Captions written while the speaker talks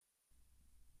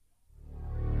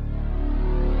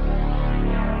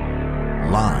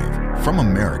From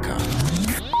America,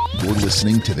 you're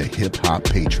listening to the Hip Hop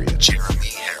Patriot, Jeremy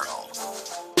Harrell.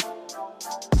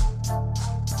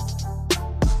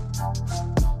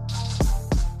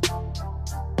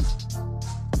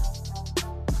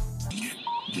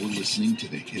 You're listening to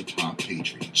the Hip Hop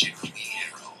Patriot, Jeremy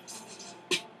Harrell.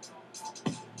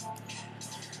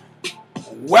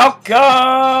 Welcome,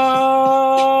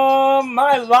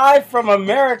 my Live from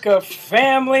America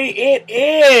family. It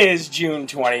is June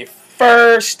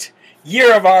 21st,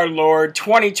 year of our Lord,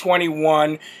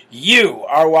 2021. You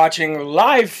are watching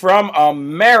Live from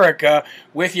America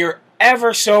with your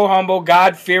ever so humble,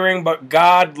 God-fearing, but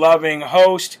God-loving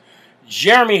host,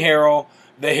 Jeremy Harrell,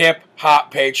 the Hip Hop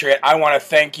Patriot. I want to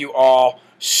thank you all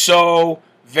so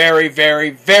very, very,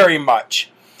 very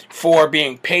much for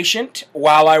being patient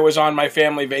while I was on my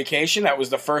family vacation. That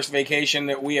was the first vacation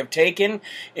that we have taken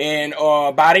in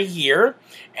about a year,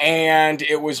 and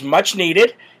it was much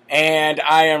needed, and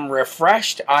I am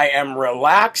refreshed, I am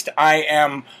relaxed, I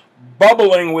am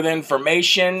bubbling with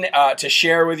information to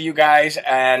share with you guys,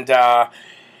 and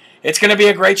it's going to be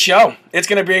a great show. It's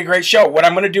going to be a great show. What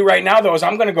I'm going to do right now, though, is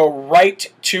I'm going to go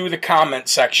right to the comment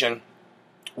section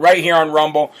right here on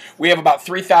Rumble. We have about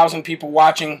 3,000 people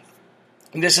watching.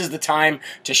 This is the time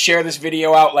to share this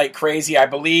video out like crazy. I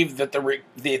believe that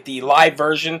the live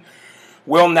version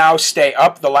will now stay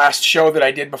up. The last show that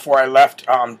I did before I left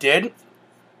did.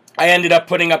 I ended up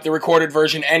putting up the recorded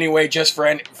version anyway, just for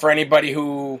anybody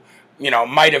who,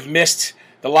 might have missed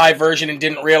the live version and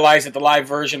didn't realize that the live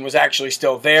version was actually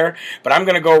still there. But I'm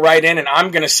going to go right in and I'm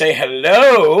going to say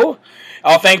hello.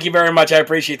 Oh, thank you very much. I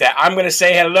appreciate that. I'm going to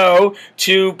say hello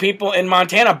to people in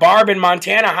Montana. Barb in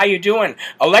Montana, how you doing?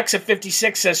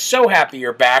 Alexa56 says, so happy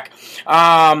you're back.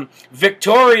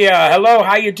 Victoria, hello,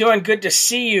 how you doing? Good to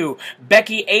see you.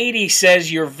 Becky80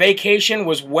 says, your vacation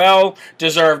was well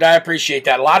deserved. I appreciate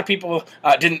that. A lot of people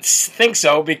didn't think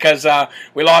so because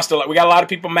we got a lot of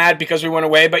people mad because we went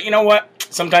away, but you know what?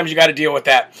 Sometimes you got to deal with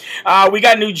that. We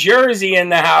got New Jersey in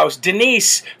the house.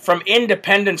 Denise from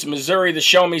Independence, Missouri, the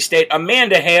Show Me State.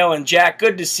 Amanda Hale and Jack,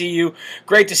 good to see you.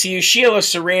 Great to see you. Sheila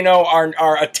Sereno,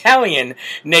 our Italian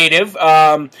native,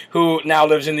 who now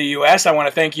lives in the U.S. I want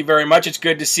to thank you very much. It's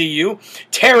good to see you.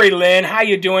 Terry Lynn, how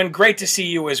you doing? Great to see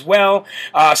you as well.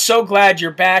 So glad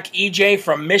you're back. EJ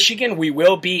from Michigan. We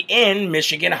will be in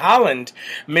Michigan, Holland,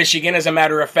 Michigan, as a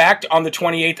matter of fact, on the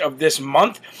 28th of this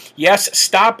month. Yes,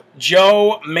 stop Joe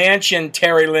Manchin,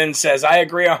 Terry Lynn says. I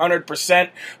agree 100%.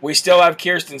 We still have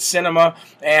Kirsten Sinema,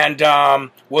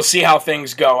 and we'll see how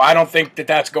things go. I don't think that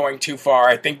that's going too far.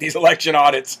 I think these election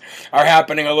audits are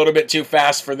happening a little bit too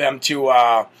fast for them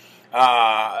to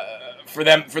for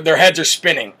their heads are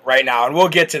spinning right now, and we'll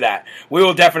get to that. We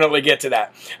will definitely get to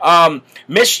that.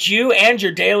 Missed you and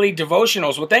your daily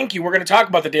devotionals. Well, thank you. We're going to talk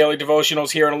about the daily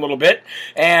devotionals here in a little bit.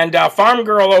 And Farm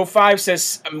Girl 05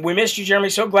 says, we missed you, Jeremy.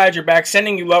 So glad you're back.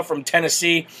 Sending you love from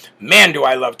Tennessee. Man, do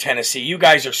I love Tennessee. You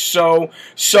guys are so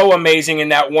amazing in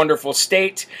that wonderful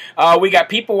state. We got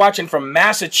people watching from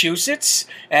Massachusetts,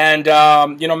 and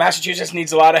Massachusetts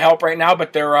needs a lot of help right now,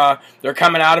 but they're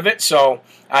coming out of it. So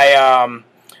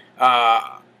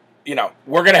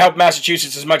we're going to help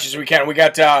Massachusetts as much as we can. We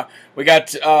got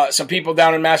some people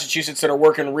down in Massachusetts that are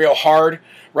working real hard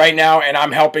right now, and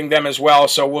I'm helping them as well.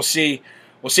 So we'll see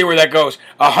where that goes.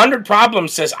 100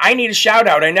 Problems says, I need a shout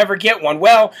out. I never get one.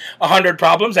 Well, 100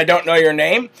 Problems, I don't know your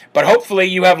name, but hopefully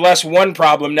you have less one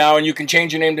problem now, and you can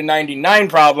change your name to 99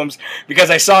 Problems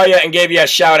because I saw you and gave you a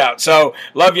shout out. So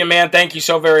love you, man. Thank you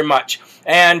so very much.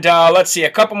 And let's see,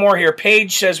 a couple more here.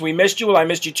 Paige says, we missed you. Well, I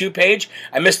missed you too, Paige.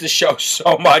 I missed the show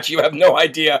so much. You have no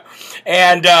idea.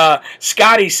 And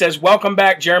Scotty says, welcome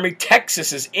back, Jeremy.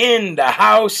 Texas is in the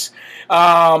house.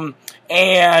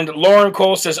 And Lauren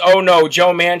Cole says, oh no,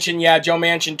 Joe Manchin. Yeah, Joe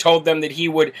Manchin told them that he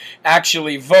would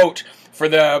actually vote for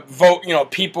the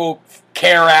People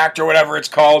Care Act or whatever it's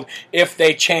called if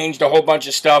they changed a whole bunch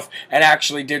of stuff and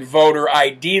actually did voter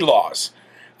ID laws.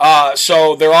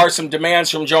 So there are some demands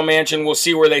from Joe Manchin. We'll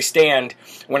see where they stand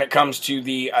when it comes to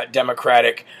the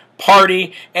Democratic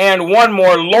Party. And one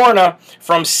more, Lorna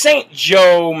from St.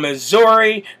 Joe,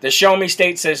 Missouri. The Show Me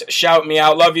State says, shout me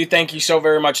out. Love you. Thank you so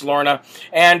very much, Lorna.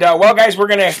 And, well, guys,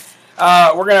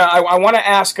 I want to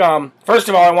ask, first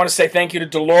of all, I want to say thank you to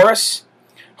Dolores.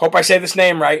 Hope I say this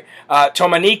name right.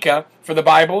 Tomanika for the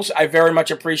Bibles. I very much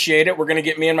appreciate it.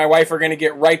 Me and my wife are going to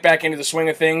get right back into the swing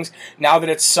of things. Now that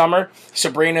it's summer,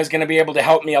 Sabrina is going to be able to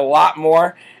help me a lot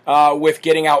more with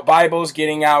getting out Bibles,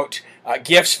 getting out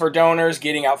gifts for donors,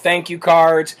 getting out thank you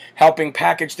cards, helping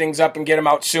package things up and get them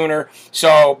out sooner.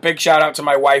 So big shout out to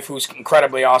my wife, who's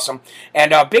incredibly awesome.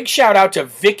 And big shout out to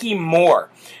Vicky Moore.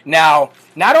 Now,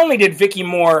 not only did Vicky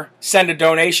Moore send a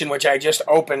donation, which I just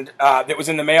opened, that was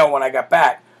in the mail when I got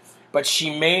back, but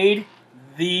she made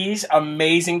these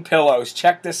amazing pillows.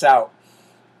 Check this out.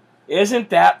 Isn't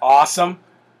that awesome?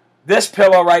 This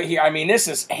pillow right here, I mean, this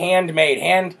is handmade,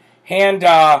 hand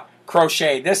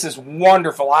crocheted. This is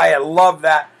wonderful. I love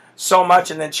that so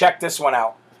much. And then check this one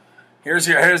out. Here's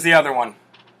the other one.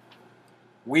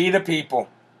 We the People.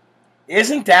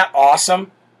 Isn't that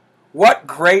awesome? What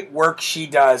great work she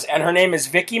does. And her name is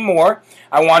Vicky Moore.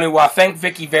 I want to thank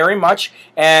Vicky very much.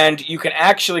 And you can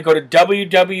actually go to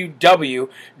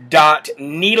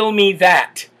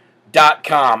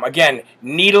www.needlemethat.com. Again,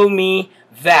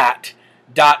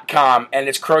 needlemethat.com. And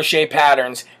it's crochet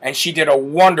patterns. And she did a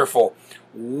wonderful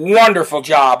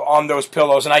job on those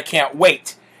pillows. And I can't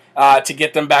wait to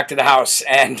get them back to the house.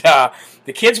 And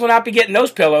the kids will not be getting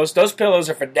those pillows. Those pillows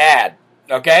are for Dad.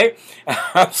 Okay?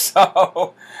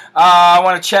 So I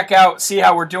want to check out, see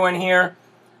how we're doing here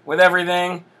with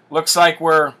everything. Looks like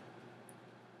we're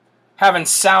having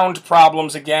sound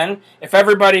problems again. If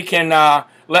everybody can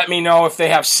let me know if they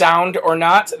have sound or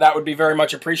not, that would be very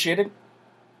much appreciated.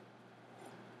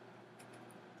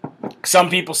 Some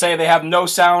people say they have no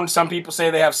sound. Some people say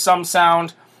they have some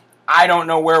sound. I don't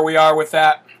know where we are with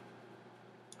that.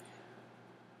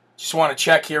 Just want to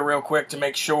check here real quick to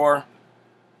make sure.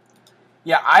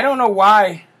 Yeah, I don't know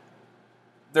why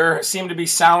there seem to be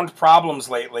sound problems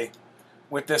lately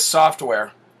with this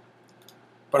software.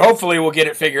 But hopefully we'll get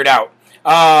it figured out.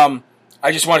 I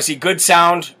just want to see good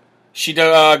sound. She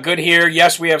did good here.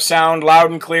 Yes, we have sound loud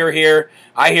and clear here.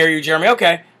 I hear you, Jeremy.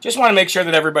 Okay. Just want to make sure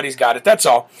that everybody's got it. That's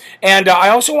all. And I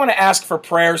also want to ask for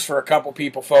prayers for a couple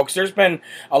people, folks. There's been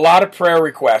a lot of prayer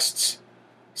requests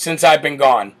since I've been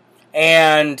gone.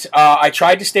 And I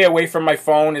tried to stay away from my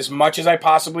phone as much as I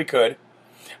possibly could.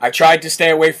 I tried to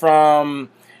stay away from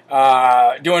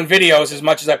doing videos as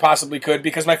much as I possibly could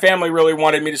because my family really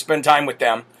wanted me to spend time with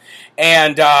them.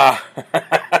 And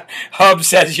Hub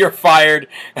says, you're fired.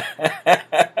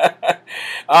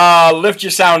 Lift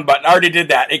your sound button. I already did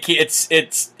that.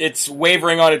 It's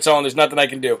wavering on its own. There's nothing I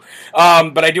can do.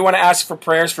 But I do want to ask for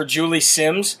prayers for Julie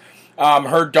Sims.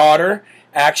 Her daughter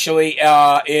actually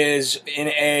is in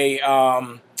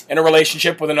a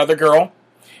relationship with another girl.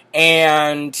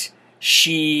 And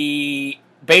she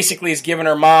basically has given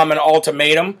her mom an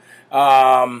ultimatum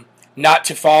not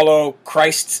to follow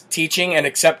Christ's teaching and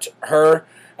accept her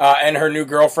and her new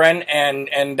girlfriend,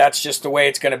 and that's just the way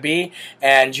it's going to be.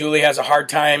 And Julie has a hard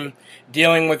time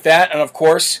dealing with that. And of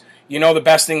course, you know, the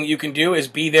best thing that you can do is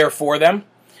be there for them.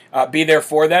 Be there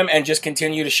for them and just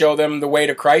continue to show them the way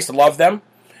to Christ. Love them.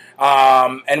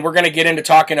 And we're going to get into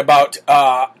talking about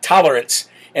tolerance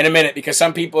in a minute because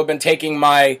some people have been taking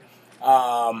my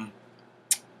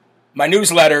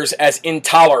newsletters as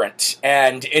intolerant,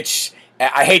 and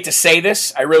I hate to say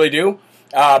this, I really do,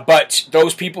 but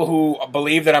those people who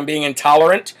believe that I'm being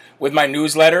intolerant with my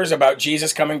newsletters about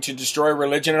Jesus coming to destroy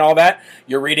religion and all that,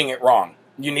 you're reading it wrong.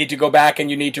 You need to go back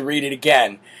and you need to read it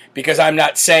again, because I'm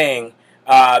not saying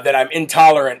that I'm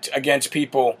intolerant against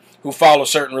people who follow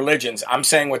certain religions. I'm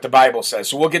saying what the Bible says.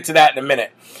 So we'll get to that in a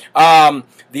minute.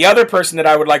 The other person that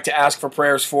I would like to ask for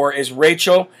prayers for is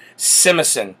Rachel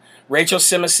Simison. Rachel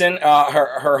Simison,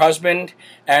 her husband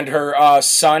and her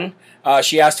son,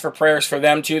 she asked for prayers for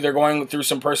them too. They're going through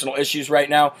some personal issues right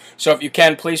now. So if you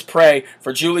can, please pray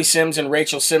for Julie Sims and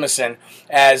Rachel Simison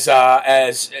as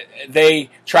they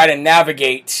try to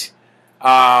navigate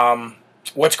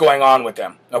what's going on with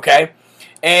them. Okay?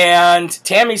 And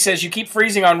Tammy says, you keep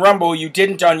freezing on Rumble. You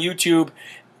didn't on YouTube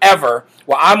ever.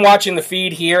 Well, I'm watching the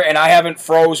feed here, and I haven't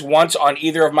froze once on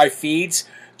either of my feeds.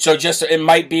 So just it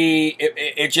might be,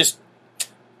 it just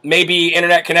maybe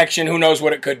internet connection. Who knows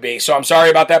what it could be. So I'm sorry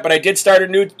about that. But I did start a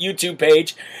new YouTube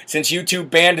page since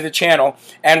YouTube banned the channel.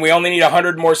 And we only need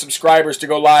 100 more subscribers to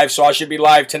go live. So I should be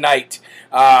live tonight,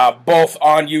 both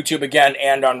on YouTube again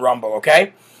and on Rumble.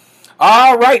 Okay?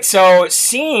 All right. So it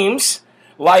seems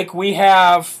like we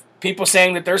have people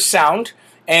saying that there's sound.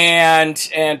 And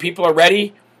people are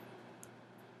ready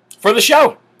for the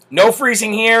show. No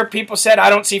freezing here. People said I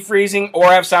don't see freezing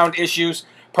or have sound issues.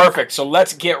 Perfect. So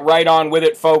let's get right on with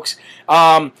it, folks.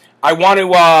 I want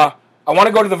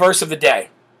to go to the verse of the day.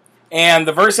 And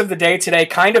the verse of the day today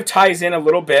kind of ties in a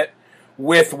little bit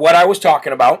with what I was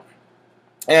talking about.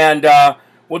 And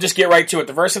we'll just get right to it.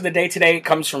 The verse of the day today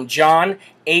comes from John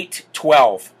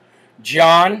 8:12.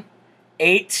 John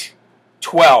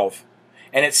 8:12.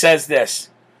 And it says this: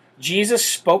 Jesus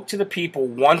spoke to the people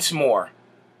once more,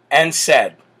 and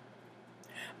said,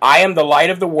 I am the light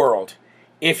of the world.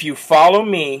 If you follow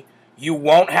me, you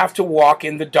won't have to walk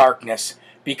in the darkness,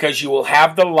 because you will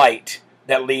have the light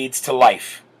that leads to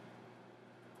life.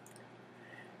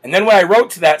 And then what I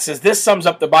wrote to that says, this sums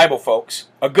up the Bible, folks.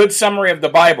 A good summary of the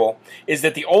Bible is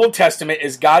that the Old Testament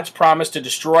is God's promise to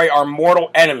destroy our mortal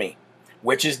enemy,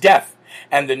 which is death.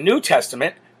 And the New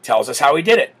Testament tells us how he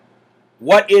did it.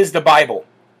 What is the Bible?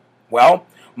 Well,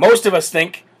 most of us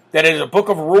think that it is a book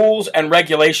of rules and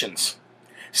regulations.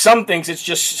 Some think it's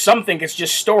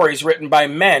just stories written by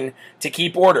men to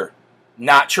keep order.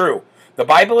 Not true. The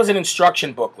Bible is an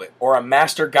instruction booklet or a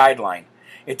master guideline.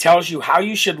 It tells you how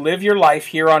you should live your life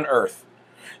here on earth.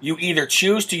 You either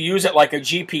choose to use it like a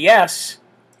GPS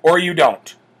or you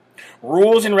don't.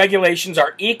 Rules and regulations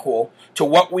are equal to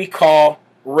what we call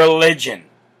religion.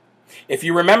 If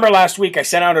you remember last week, I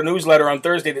sent out a newsletter on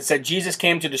Thursday that said Jesus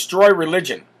came to destroy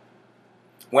religion.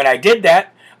 When I did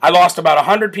that, I lost about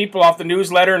 100 people off the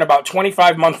newsletter and about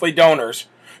 25 monthly donors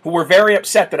who were very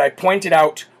upset that I pointed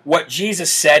out what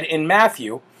Jesus said in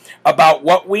Matthew about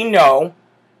what we know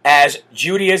as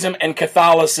Judaism and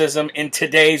Catholicism in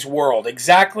today's world.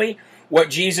 Exactly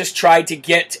what Jesus tried to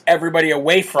get everybody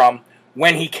away from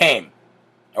when he came.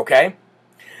 Okay?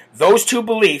 Those two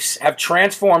beliefs have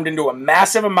transformed into a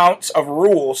massive amounts of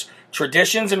rules,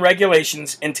 traditions, and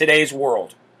regulations in today's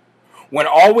world, when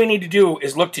all we need to do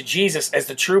is look to Jesus as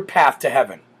the true path to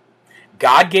heaven.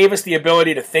 God gave us the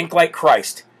ability to think like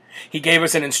Christ. He gave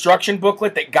us an instruction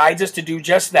booklet that guides us to do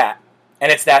just that,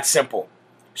 and it's that simple.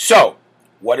 So,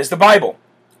 what is the Bible?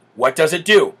 What does it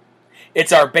do?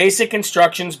 It's our basic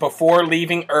instructions before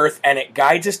leaving earth, and it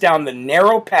guides us down the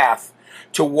narrow path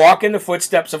to walk in the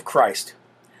footsteps of Christ.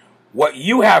 What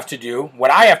you have to do,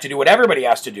 what I have to do, what everybody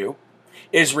has to do,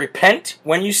 is repent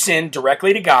when you sin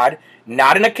directly to God,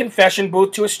 not in a confession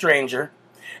booth to a stranger,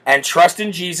 and trust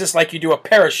in Jesus like you do a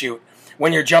parachute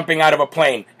when you're jumping out of a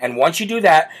plane. And once you do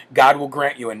that, God will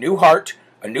grant you a new heart,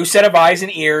 a new set of eyes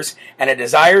and ears, and a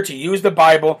desire to use the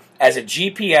Bible as a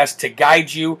GPS to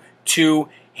guide you to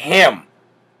Him.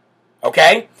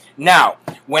 Okay? Now,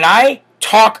 when I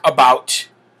talk about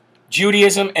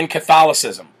Judaism and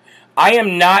Catholicism, I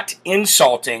am not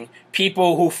insulting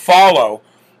people who follow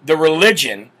the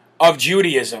religion of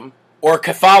Judaism or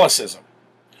Catholicism.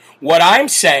 What I'm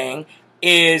saying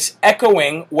is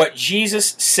echoing what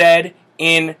Jesus said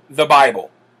in the Bible.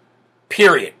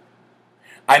 Period.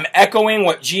 I'm echoing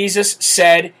what Jesus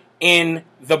said in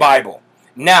the Bible.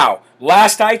 Now,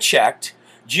 last I checked,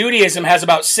 Judaism has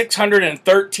about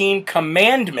 613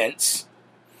 commandments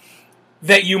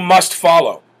that you must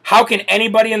follow. How can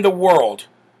anybody in the world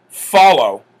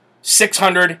follow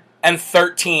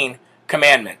 613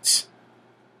 commandments?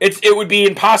 It would be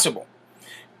impossible.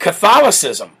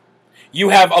 Catholicism, you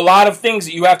have a lot of things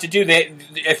that you have to do.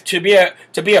 To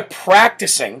be a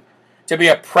practicing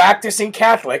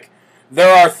Catholic,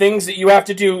 there are things that you have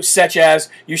to do, such as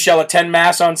you shall attend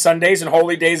Mass on Sundays and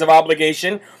holy days of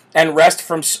obligation, and rest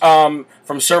from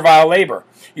servile labor.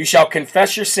 You shall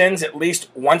confess your sins at least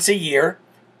once a year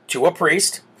to a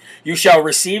priest. You shall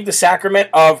receive the sacrament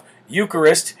of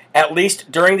Eucharist at least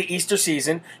during the Easter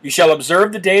season. You shall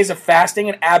observe the days of fasting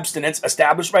and abstinence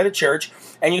established by the church,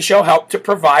 and you shall help to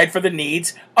provide for the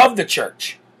needs of the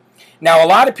church. Now, a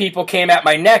lot of people came at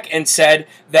my neck and said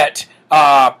that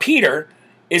Peter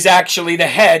is actually the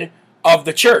head of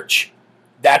the church.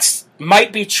 That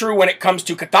might be true when it comes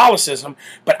to Catholicism,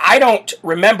 but I don't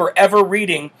remember ever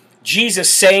reading Jesus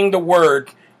saying the word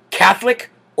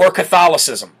Catholic or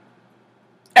Catholicism.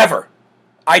 Ever.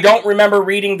 I don't remember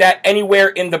reading that anywhere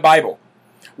in the Bible.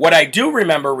 What I do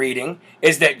remember reading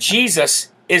is that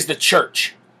Jesus is the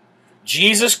church.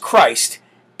 Jesus Christ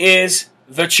is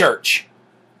the church.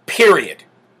 Period.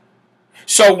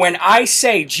 So when I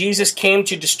say Jesus came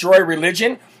to destroy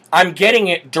religion, I'm getting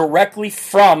it directly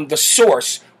from the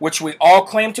source, which we all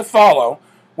claim to follow.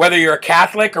 Whether you're a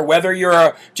Catholic or whether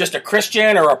you're just a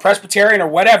Christian or a Presbyterian or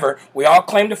whatever, we all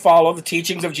claim to follow the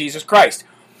teachings of Jesus Christ.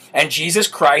 And Jesus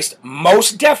Christ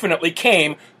most definitely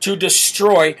came to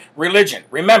destroy religion.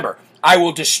 Remember, I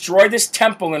will destroy this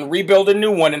temple and rebuild a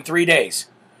new one in 3 days.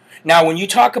 Now, when you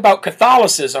talk about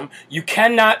Catholicism, you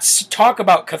cannot talk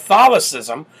about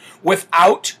Catholicism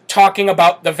without talking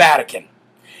about the Vatican.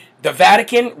 The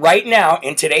Vatican, right now,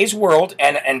 in today's world,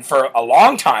 and for a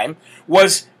long time,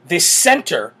 was the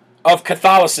center of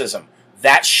Catholicism.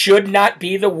 That should not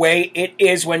be the way it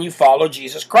is when you follow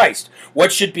Jesus Christ.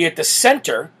 What should be at the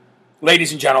center,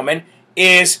 ladies and gentlemen,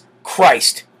 is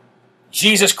Christ.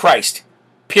 Jesus Christ.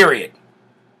 Period.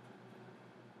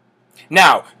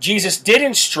 Now, Jesus did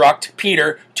instruct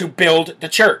Peter to build the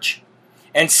church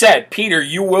and said, Peter,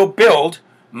 you will build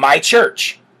my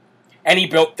church. And he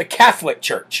built the Catholic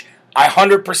Church. I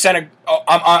 100%,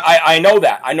 I know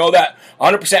that. I know that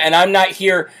 100%. And I'm not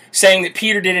here saying that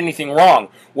Peter did anything wrong.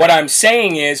 What I'm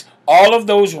saying is all of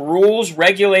those rules,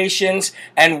 regulations,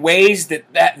 and ways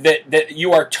that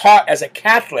you are taught as a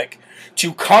Catholic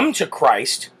to come to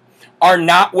Christ are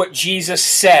not what Jesus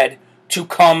said to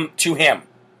come to him.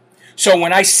 So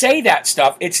when I say that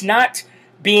stuff, it's not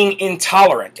being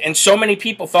intolerant. And so many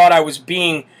people thought I was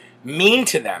being mean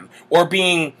to them or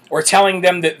telling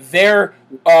them that their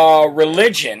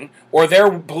religion or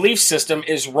their belief system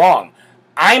is wrong.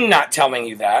 I'm not telling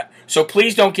you that, so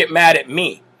please don't get mad at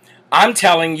me. I'm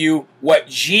telling you what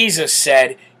Jesus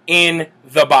said in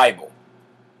the Bible.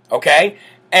 Okay?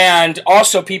 And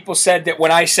also people said that when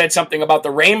I said something about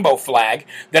the rainbow flag,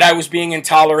 that I was being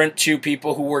intolerant to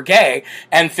people who were gay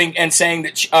and saying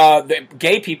that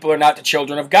gay people are not the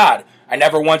children of God. I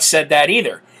never once said that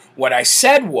either. What I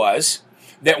said was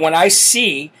that when I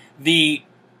see the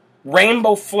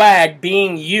rainbow flag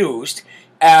being used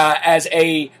as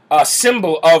a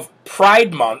symbol of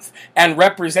Pride Month and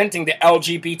representing the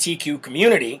LGBTQ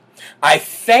community, I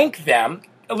thank them,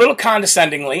 a little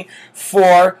condescendingly,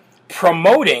 for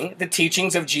promoting the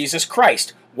teachings of Jesus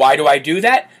Christ. Why do I do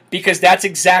that? Because that's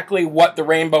exactly what the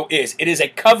rainbow is. It is a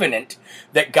covenant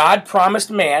that God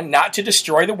promised man not to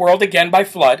destroy the world again by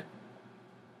flood.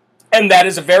 And that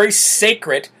is a very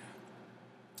sacred,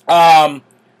 thing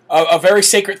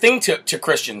to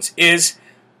Christians, is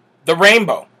the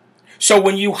rainbow. So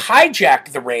when you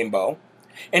hijack the rainbow,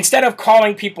 instead of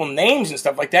calling people names and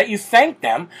stuff like that, you thank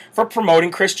them for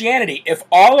promoting Christianity. If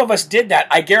all of us did that,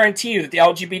 I guarantee you that the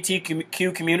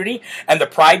LGBTQ community and the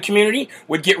Pride community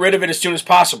would get rid of it as soon as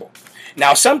possible.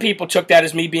 Now, some people took that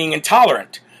as me being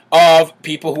intolerant of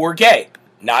people who are gay.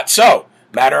 Not so.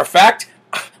 Matter of fact,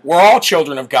 we're all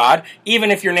children of God,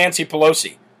 even if you're Nancy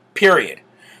Pelosi. Period.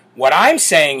 What I'm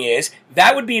saying is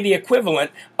that would be the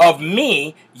equivalent of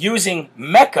me using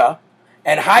Mecca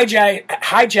and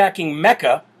hijacking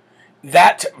Mecca,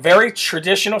 that very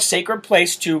traditional sacred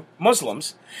place to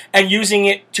Muslims, and using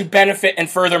it to benefit and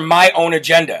further my own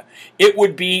agenda. It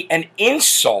would be an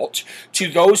insult to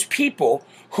those people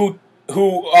who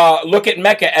look at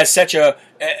Mecca as such a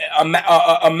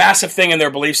massive thing in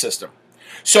their belief system.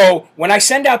 So when I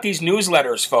send out these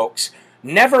newsletters, folks,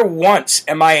 never once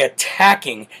am I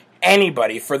attacking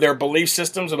anybody for their belief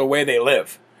systems or the way they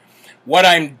live. What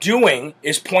I'm doing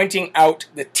is pointing out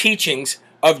the teachings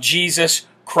of Jesus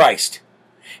Christ.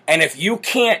 And if you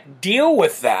can't deal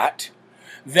with that,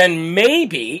 then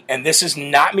maybe, and this is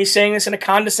not me saying this in a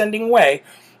condescending way,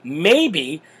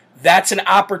 maybe that's an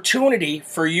opportunity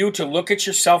for you to look at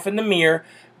yourself in the mirror,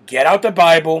 get out the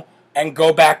Bible, and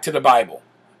go back to the Bible.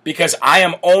 Because I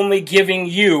am only giving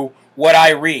you what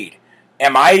I read.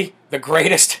 Am I the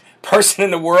greatest person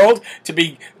in the world to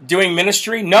be doing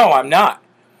ministry? No, I'm not.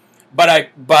 But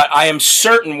I am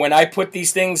certain when I put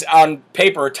these things on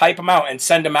paper, type them out, and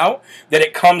send them out, that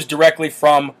it comes directly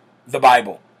from the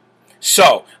Bible.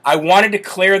 So, I wanted to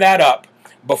clear that up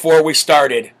before we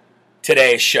started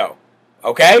today's show.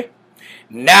 Okay?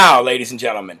 Now, ladies and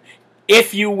gentlemen,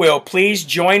 if you will, please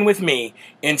join with me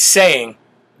in saying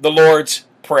the Lord's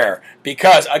Prayer.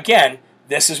 Because, again,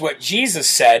 this is what Jesus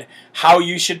said, how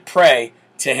you should pray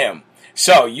to him.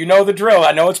 So, you know the drill.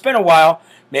 I know it's been a while.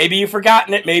 Maybe you've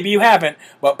forgotten it. Maybe you haven't.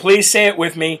 But please say it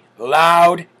with me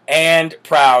loud and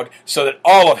proud so that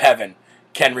all of heaven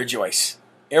can rejoice.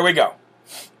 Here we go.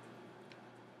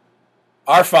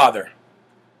 Our Father,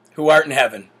 who art in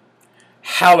heaven,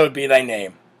 hallowed be thy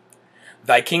name.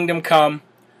 Thy kingdom come,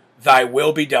 thy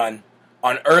will be done,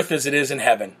 on earth as it is in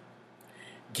heaven.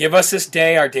 Give us this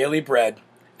day our daily bread,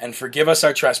 and forgive us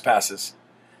our trespasses,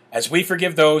 as we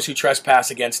forgive those who trespass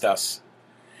against us.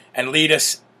 And lead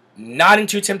us not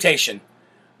into temptation,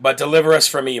 but deliver us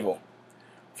from evil.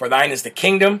 For thine is the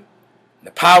kingdom,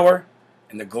 the power,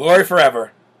 and the glory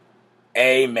forever.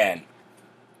 Amen.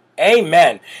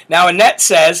 Amen. Now, Annette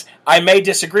says, I may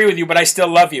disagree with you, but I still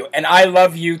love you. And I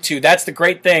love you too. That's the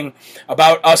great thing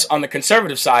about us on the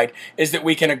conservative side, is that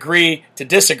we can agree to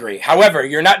disagree. However,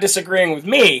 you're not disagreeing with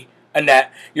me,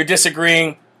 Annette. You're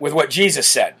disagreeing with what Jesus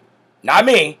said. Not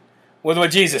me, with what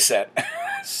Jesus said.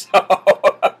 But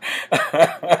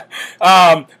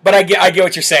I get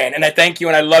what you're saying. And I thank you,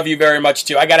 and I love you very much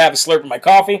too. I got to have a slurp of my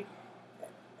coffee.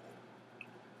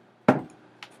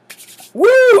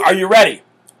 Woo! Are you ready?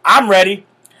 I'm ready.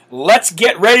 Let's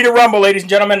get ready to rumble, ladies and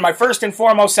gentlemen. My first and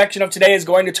foremost section of today is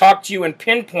going to talk to you and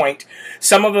pinpoint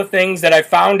some of the things that I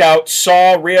found out,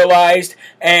 saw, realized,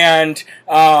 and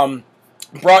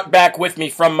brought back with me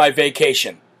from my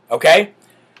vacation. Okay?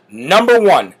 Number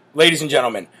one, ladies and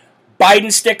gentlemen,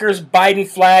 Biden stickers, Biden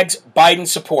flags, Biden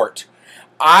support.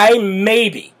 I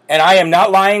maybe, and I am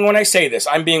not lying when I say this,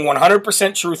 I'm being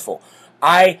 100% truthful.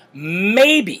 I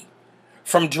maybe,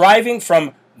 from driving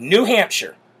from New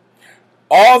Hampshire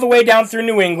all the way down through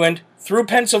New England, through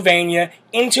Pennsylvania,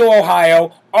 into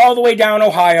Ohio, all the way down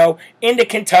Ohio, into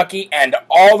Kentucky, and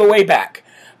all the way back,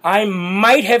 I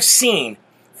might have seen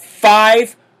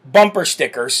 5 bumper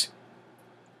stickers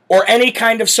or any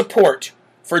kind of support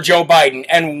for Joe Biden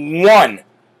and 1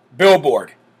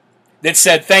 billboard that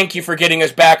said, "Thank you for getting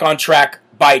us back on track,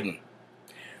 Biden."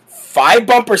 5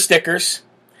 bumper stickers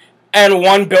and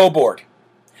 1 billboard.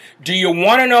 Do you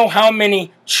want to know how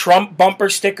many Trump bumper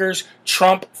stickers,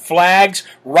 Trump flags,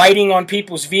 writing on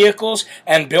people's vehicles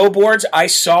and billboards I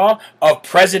saw of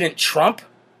President Trump?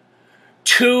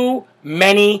 Too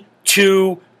many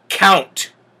to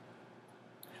count.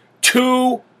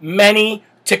 Too many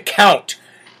to count.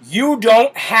 You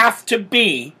don't have to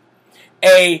be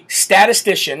a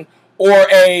statistician or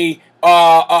a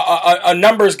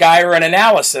numbers guy or an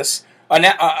analyst,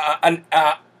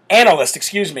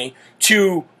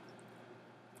 to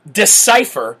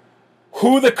decipher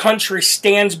who the country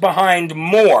stands behind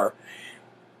more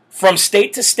from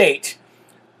state to state.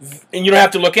 And you don't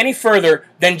have to look any further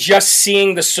than just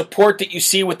seeing the support that you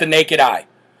see with the naked eye.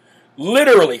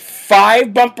 Literally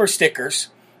 5 bumper stickers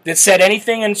that said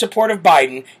anything in support of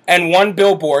Biden and 1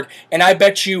 billboard, and I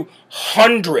bet you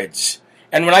hundreds,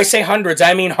 and when I say hundreds,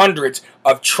 I mean hundreds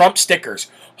of Trump stickers,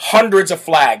 hundreds of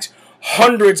flags,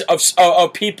 hundreds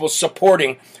of people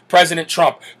supporting President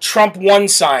Trump. Trump won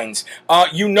signs.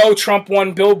 Trump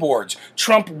won billboards.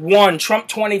 Trump won. Trump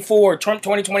 24. Trump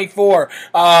 2024.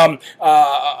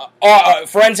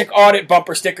 Forensic audit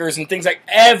bumper stickers and things like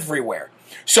everywhere.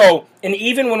 So, and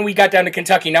even when we got down to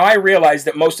Kentucky, now I realize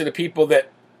that most of the people that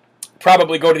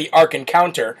probably go to the Ark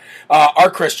Encounter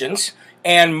are Christians,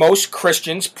 and most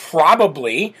Christians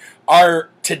probably are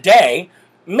today,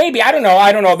 maybe, I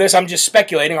don't know this, I'm just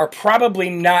speculating, are probably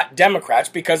not Democrats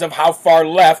because of how far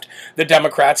left the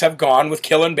Democrats have gone with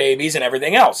killing babies and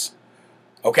everything else.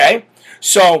 Okay?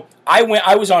 So I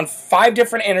was on 5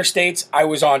 different interstates, I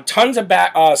was on tons of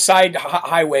side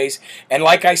highways, and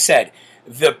like I said,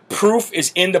 the proof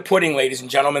is in the pudding, ladies and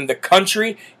gentlemen. The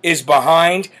country is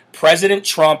behind President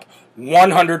Trump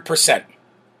 100%.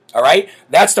 All right?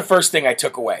 That's the first thing I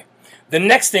took away. The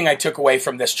next thing I took away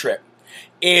from this trip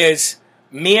is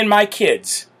me and my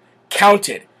kids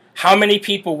counted how many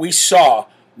people we saw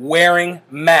wearing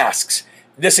masks.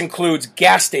 This includes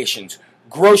gas stations,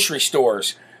 grocery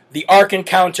stores, the Ark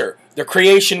Encounter, the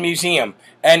Creation Museum,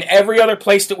 and every other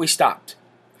place that we stopped.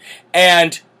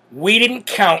 And we didn't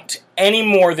count any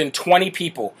more than 20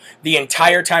 people the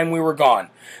entire time we were gone.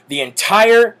 The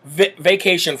entire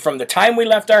vacation, from the time we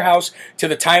left our house to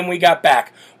the time we got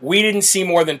back, we didn't see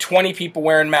more than 20 people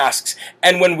wearing masks.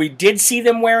 And when we did see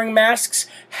them wearing masks,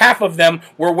 half of them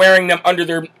were wearing them under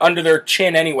their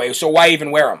chin anyway, so why even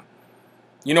wear them?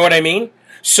 You know what I mean?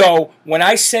 So when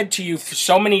I said to you for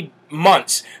so many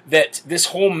months that this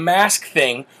whole mask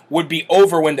thing would be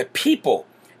over when the people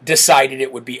decided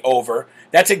it would be over,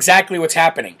 that's exactly what's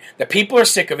happening. The people are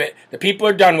sick of it. The people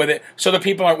are done with it, so the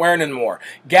people aren't wearing it anymore.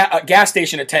 Gas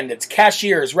station attendants,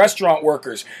 cashiers, restaurant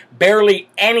workers, barely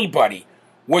anybody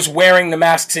was wearing the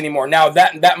masks anymore. Now,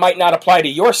 that might not apply to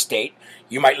your state.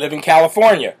 You might live in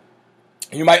California.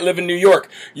 You might live in New York.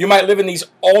 You might live in these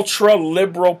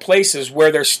ultra-liberal places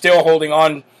where they're still holding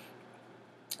on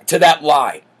to that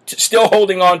lie, still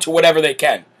holding on to whatever they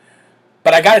can.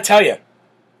 But I got to tell you,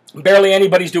 barely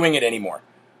anybody's doing it anymore.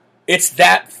 It's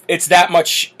that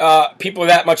much, people are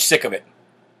that much sick of it.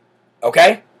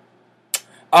 Okay?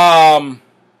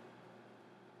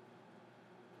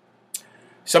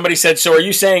 Somebody said, so are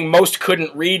you saying most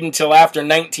couldn't read until after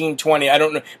 1920? I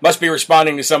don't know. Must be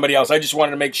responding to somebody else. I just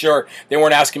wanted to make sure they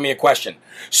weren't asking me a question.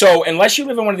 So unless you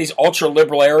live in one of these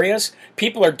ultra-liberal areas,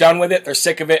 people are done with it, they're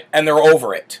sick of it, and they're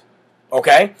over it.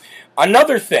 Okay?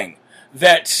 Another thing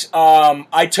that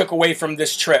I took away from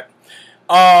this trip,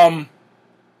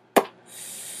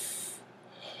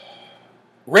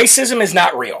 racism is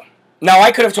not real. Now,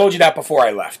 I could have told you that before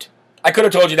I left.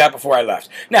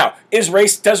 Now, does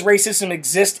racism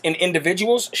exist in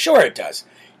individuals? Sure it does.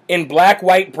 In black,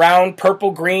 white, brown,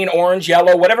 purple, green, orange,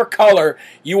 yellow, whatever color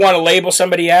you want to label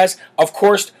somebody as, of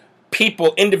course,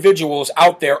 individuals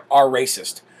out there are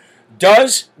racist.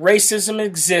 Does racism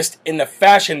exist in the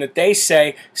fashion that they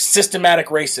say systematic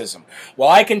racism? Well,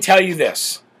 I can tell you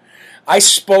this. I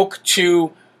spoke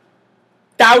to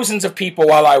thousands of people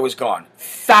while I was gone.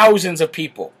 Thousands of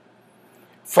people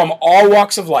from all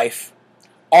walks of life,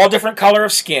 all different color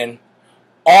of skin,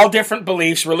 all different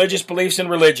beliefs, religious beliefs and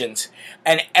religions,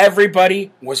 and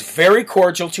everybody was very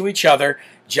cordial to each other,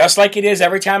 just like it is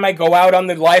every time I go out on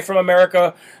the Live from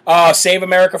America, Save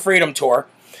America Freedom Tour.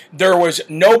 There was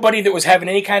nobody that was having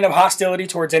any kind of hostility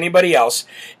towards anybody else,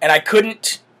 and I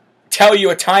couldn't tell you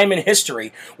a time in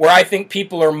history where I think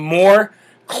people are more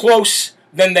close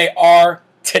than they are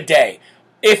today,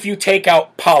 if you take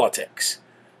out politics.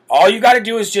 All you got to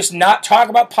do is just not talk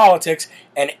about politics,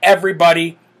 and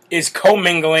everybody is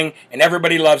commingling, and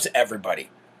everybody loves everybody.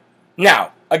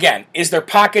 Now, again, is there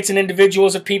pockets and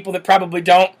individuals of people that probably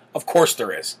don't? Of course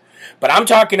there is. But I'm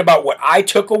talking about what I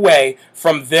took away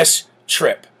from this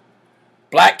trip.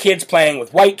 Black kids playing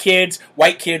with white kids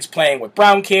playing with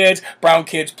brown kids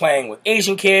playing with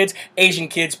Asian kids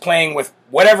playing with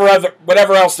whatever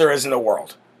else there is in the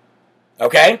world.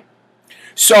 Okay?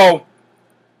 So,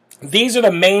 these are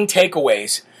the main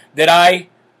takeaways that I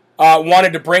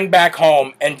wanted to bring back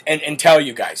home and tell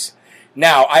you guys.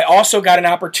 Now, I also got an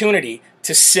opportunity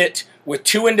to sit with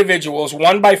two individuals,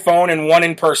 one by phone and one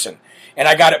in person, and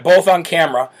I got it both on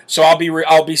camera. So I'll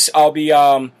be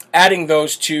adding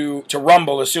those to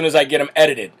Rumble as soon as I get them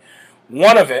edited.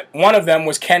 One of them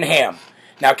was Ken Ham.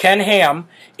 Now, Ken Ham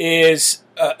he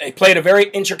played a very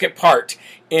intricate part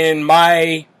in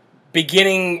my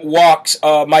beginning walks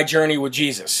of my journey with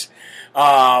Jesus,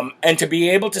 and to be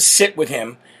able to sit with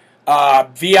him.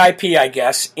 VIP, I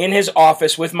guess, in his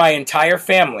office with my entire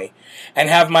family and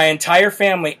have my entire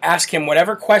family ask him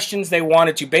whatever questions they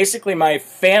wanted to. Basically, my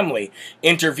family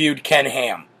interviewed Ken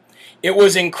Ham. It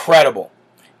was incredible.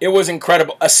 It was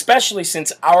incredible, especially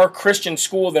since our Christian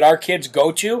school that our kids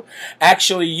go to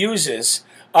actually uses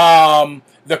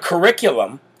the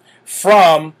curriculum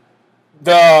from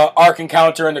the Ark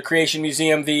Encounter and the Creation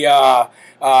Museum,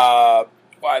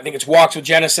 I think it's Walks with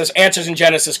Genesis, Answers in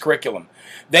Genesis curriculum.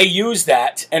 They use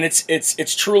that, and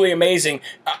it's truly amazing.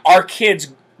 Our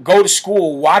kids go to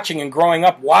school watching and growing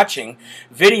up watching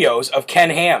videos of Ken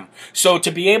Ham. So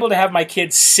to be able to have my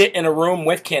kids sit in a room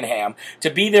with Ken Ham, to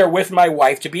be there with my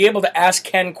wife, to be able to ask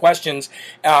Ken questions,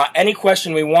 any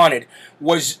question we wanted,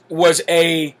 was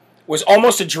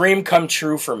almost a dream come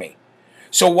true for me.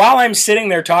 So while I'm sitting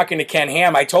there talking to Ken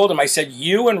Ham, I told him, I said,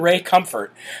 you and Ray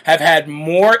Comfort have had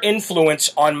more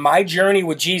influence on my journey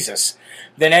with Jesus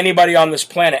than anybody on this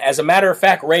planet. As a matter of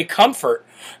fact, Ray Comfort,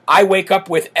 I wake up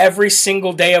with every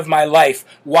single day of my life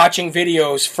watching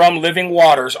videos from Living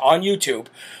Waters on YouTube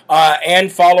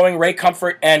and following Ray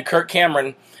Comfort and Kirk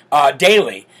Cameron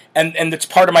daily. And it's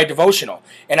part of my devotional.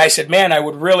 And I said, man, I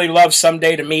would really love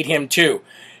someday to meet him too.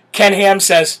 Ken Ham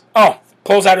says,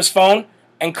 pulls out his phone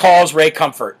and calls Ray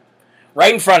Comfort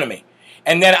right in front of me.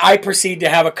 And then I proceed to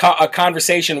have a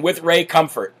conversation with Ray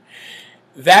Comfort.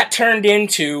 That turned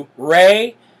into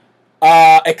Ray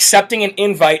accepting an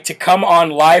invite to come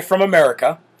on Live from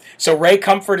America. So Ray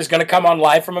Comfort is going to come on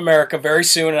Live from America very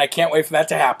soon, and I can't wait for that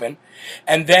to happen.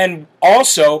 And then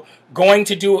also going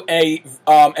to do an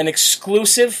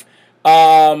exclusive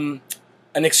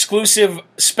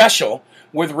special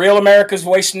with Real America's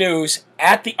Voice News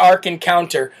at the Ark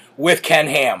Encounter with Ken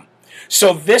Ham.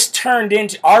 So this turned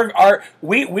into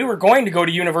we were going to go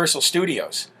to Universal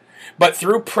Studios, but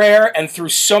through prayer and through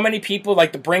so many people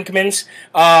like the Brinkmans,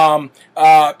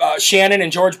 Shannon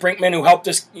and George Brinkman, who helped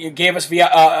us, gave us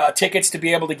tickets to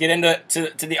be able to get into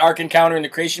the Ark Encounter and the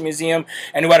Creation Museum,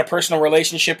 and who had a personal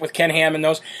relationship with Ken Ham and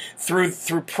those,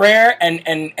 through prayer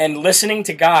and listening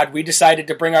to God, we decided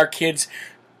to bring our kids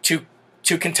to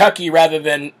Kentucky rather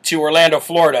than to Orlando,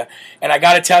 Florida. And I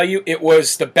got to tell you, it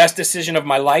was the best decision of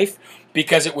my life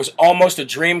because it was almost a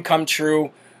dream come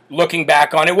true. Looking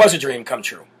back on it, was a dream come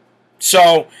true.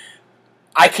 So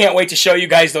I can't wait to show you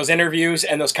guys those interviews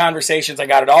and those conversations. I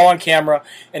got it all on camera,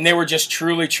 and they were just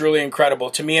truly, truly incredible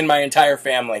to me and my entire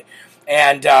family.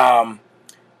 And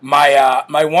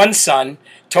my one son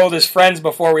told his friends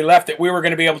before we left that we were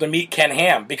going to be able to meet Ken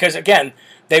Ham because, again,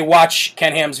 they watch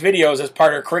Ken Ham's videos as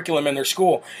part of their curriculum in their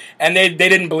school, and they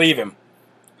didn't believe him.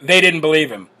 They didn't believe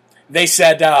him. They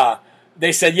said,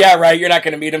 yeah, right, you're not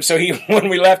going to meet him. So when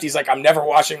we left, he's like, I'm never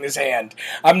washing this hand.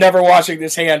 I'm never washing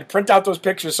this hand. Print out those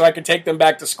pictures so I can take them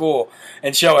back to school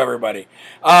and show everybody.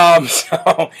 And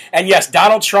yes,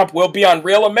 Donald Trump will be on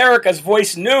Real America's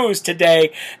Voice News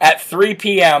today at 3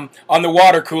 p.m. on the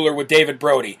water cooler with David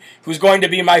Brody, who's going to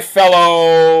be my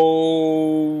fellow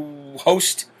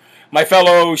host. My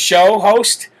fellow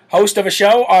host of a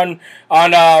show on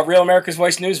Real America's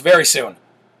Voice News very soon.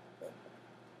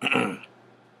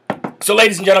 So,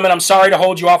 ladies and gentlemen, I'm sorry to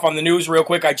hold you off on the news real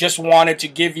quick. I just wanted to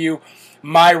give you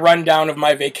my rundown of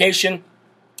my vacation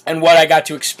and what I got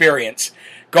to experience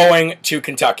going to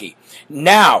Kentucky.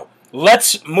 Now,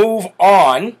 let's move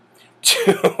on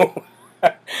to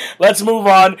let's move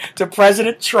on to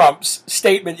President Trump's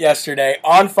statement yesterday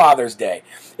on Father's Day.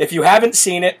 If you haven't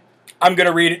seen it, I'm going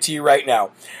to read it to you right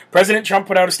now. President Trump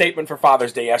put out a statement for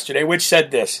Father's Day yesterday, which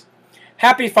said this: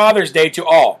 Happy Father's Day to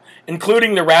all,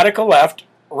 including the radical left,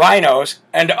 rhinos,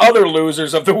 and other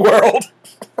losers of the world.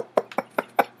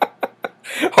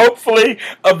 Hopefully,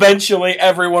 eventually,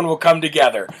 everyone will come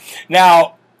together.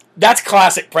 Now, that's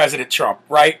classic President Trump,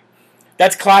 right?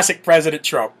 That's classic President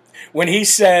Trump. When he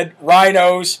said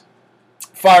rhinos,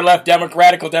 far-left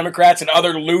radical Democrats, and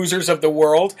other losers of the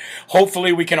world,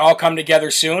 hopefully we can all come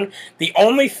together soon. The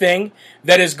only thing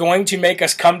that is going to make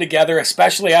us come together,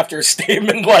 especially after a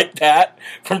statement like that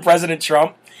from President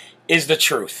Trump, is the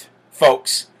truth,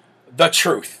 folks. The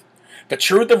truth. The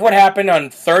truth of what happened on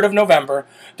 3rd of November,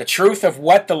 the truth of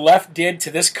what the left did to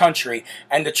this country,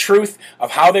 and the truth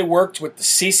of how they worked with the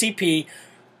CCP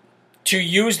to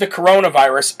use the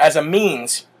coronavirus as a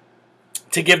means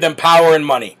to give them power and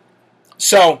money.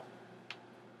 So,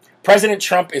 President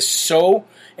Trump is so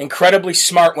incredibly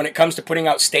smart when it comes to putting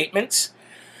out statements.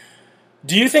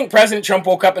 Do you think President Trump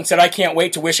woke up and said, I can't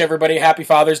wait to wish everybody a happy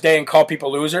Father's Day and call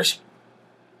people losers?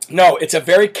 No, it's a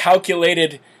very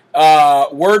calculated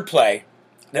wordplay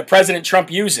that President Trump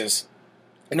uses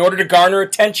in order to garner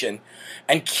attention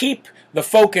and keep the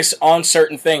focus on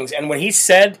certain things. And when he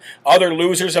said other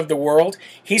losers of the world,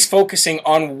 he's focusing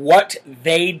on what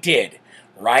they did.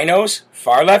 Rhinos,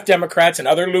 far-left Democrats, and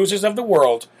other losers of the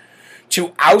world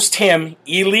to oust him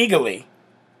illegally.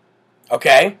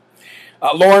 Okay?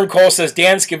 Lauren Cole says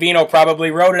Dan Scavino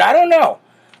probably wrote it. I don't know.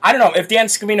 If Dan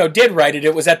Scavino did write it,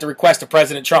 it was at the request of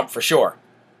President Trump for sure.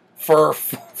 For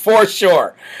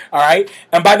sure. All right?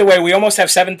 And by the way, we almost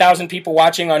have 7,000 people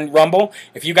watching on Rumble.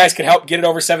 If you guys could help get it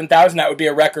over 7,000, that would be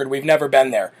a record. We've never been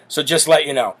there. So just let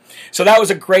you know. So that was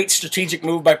a great strategic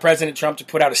move by President Trump to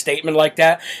put out a statement like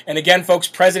that. And again, folks,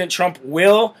 President Trump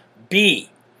will be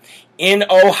in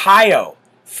Ohio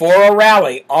for a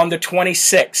rally on the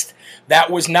 26th.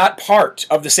 That was not part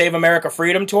of the Save America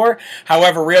Freedom Tour.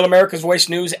 However, Real America's Voice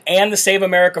News and the Save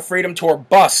America Freedom Tour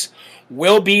bus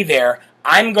will be there.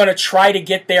 I'm going to try to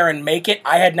get there and make it.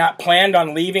 I had not planned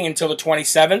on leaving until the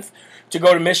 27th to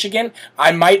go to Michigan.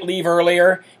 I might leave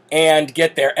earlier and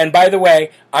get there. And by the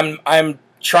way, I'm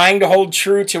trying to hold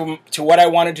true to what I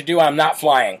wanted to do. I'm not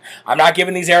flying. I'm not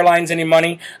giving these airlines any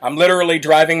money. I'm literally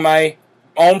driving my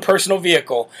own personal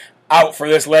vehicle out for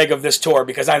this leg of this tour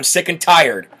because I'm sick and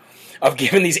tired of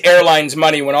giving these airlines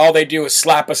money when all they do is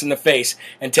slap us in the face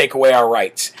and take away our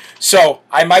rights. So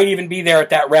I might even be there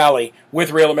at that rally with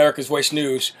Real America's Voice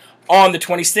News on the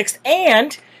 26th.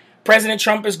 And President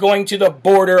Trump is going to the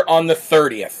border on the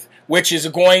 30th, which is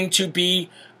going to be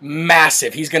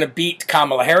massive. He's going to beat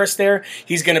Kamala Harris there.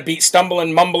 He's going to beat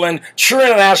stumbling, mumbling, true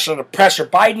international pressure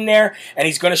Biden there. And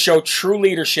he's going to show true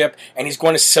leadership. And he's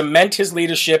going to cement his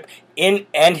leadership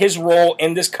and his role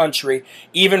in this country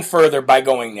even further by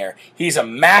going there. He's a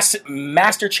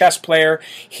master chess player.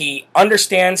 He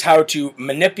understands how to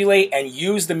manipulate and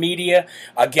use the media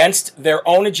against their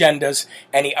own agendas,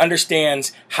 and he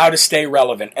understands how to stay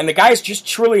relevant. And the guy's just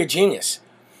truly a genius.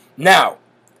 Now,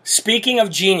 speaking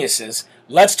of geniuses,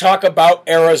 let's talk about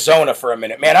Arizona for a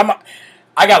minute. Man,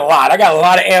 I got a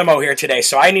lot of ammo here today,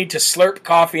 so I need to slurp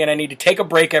coffee and I need to take a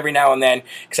break every now and then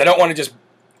because I don't want to just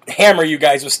hammer you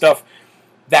guys with stuff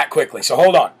that quickly. So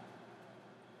hold on.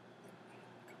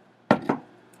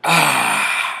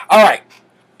 All right.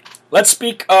 Let's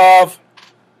speak of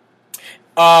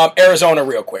Arizona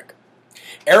real quick.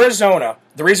 Arizona,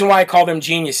 the reason why I call them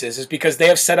geniuses is because they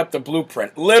have set up the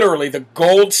blueprint, literally the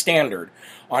gold standard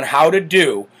on how to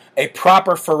do a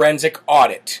proper forensic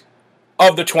audit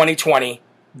of the 2020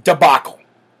 debacle.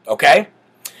 Okay?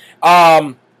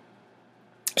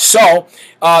 So,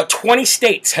 20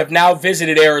 states have now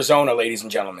visited Arizona, ladies and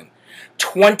gentlemen.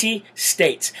 20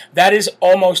 states. That is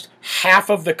almost half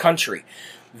of the country.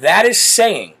 That is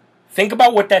saying, think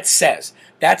about what that says.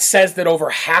 That says that over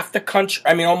half the country,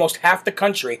 almost half the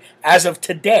country, as of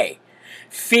today,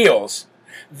 feels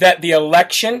that the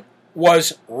election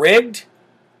was rigged,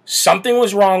 something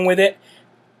was wrong with it,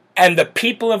 and the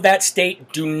people of that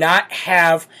state do not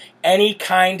have any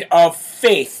kind of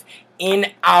faith in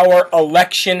our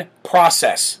election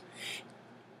process.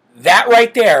 That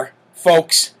right there,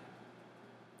 folks,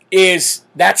 is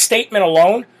that statement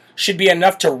alone should be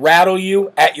enough to rattle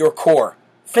you at your core.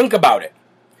 Think about it.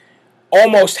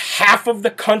 Almost half of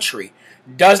the country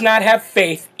does not have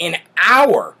faith in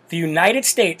the United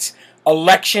States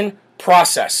election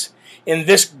process. In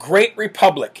this great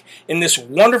republic, in this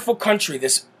wonderful country,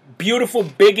 this beautiful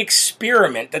big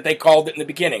experiment that they called it in the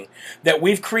beginning that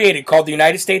we've created called the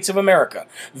United States of America,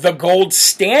 the gold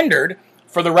standard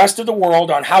for the rest of the world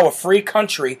on how a free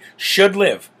country should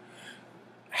live.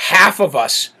 Half of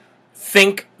us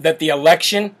think that the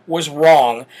election was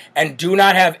wrong and do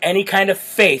not have any kind of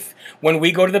faith when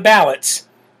we go to the ballots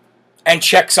and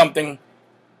check something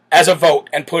as a vote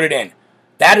and put it in.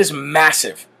 That is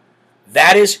massive.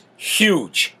 That is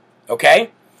huge.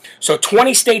 Okay? So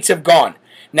 20 states have gone.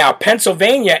 Now,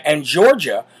 Pennsylvania and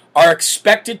Georgia are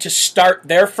expected to start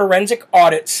their forensic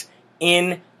audits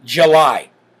in July.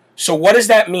 So what does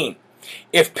that mean?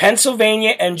 If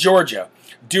Pennsylvania and Georgia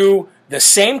do the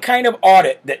same kind of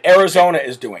audit that Arizona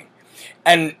is doing,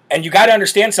 and you got to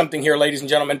understand something here, ladies and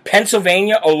gentlemen,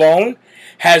 Pennsylvania alone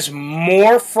has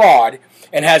more fraud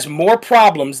and has more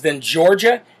problems than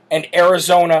Georgia and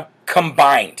Arizona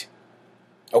combined.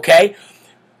 Okay?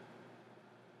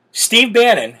 Steve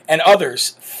Bannon and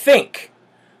others think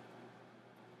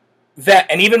that,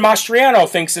 and even Mastriano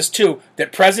thinks this too,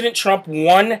 that President Trump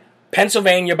won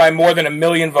Pennsylvania by more than 1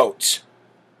 million votes.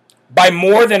 By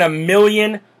more than 1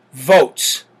 million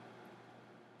votes.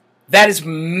 That is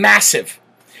massive.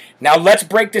 Now let's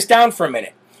break this down for a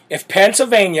minute. If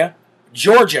Pennsylvania,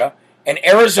 Georgia, and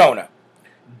Arizona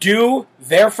do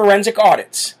their forensic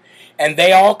audits, and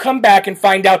they all come back and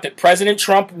find out that President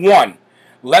Trump won,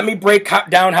 let me break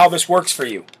down how this works for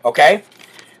you, okay?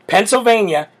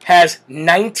 Pennsylvania has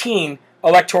 19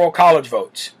 electoral college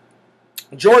votes.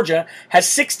 Georgia has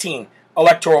 16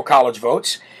 electoral college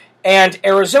votes, and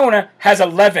Arizona has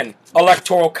 11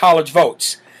 electoral college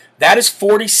votes. That is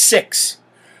 46.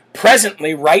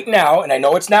 Presently, right now, and I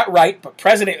know it's not right, but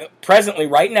presently,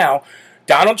 right now,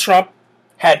 Donald Trump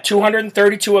had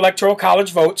 232 electoral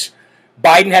college votes.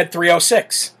 Biden had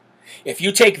 306. If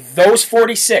you take those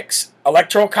 46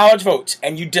 electoral college votes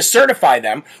and you decertify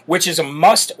them, which is a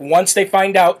must once they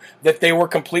find out that they were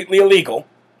completely illegal,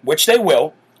 which they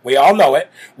will, we all know it.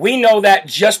 We know that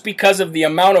just because of the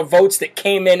amount of votes that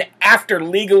came in after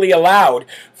legally allowed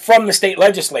from the state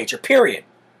legislature, period.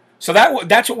 So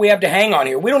that's what we have to hang on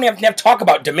here. We don't have to talk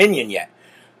about Dominion yet.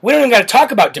 We don't even got to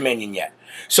talk about Dominion yet.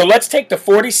 So let's take the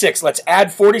 46. Let's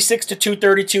add 46 to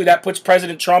 232. That puts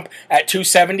President Trump at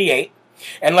 278.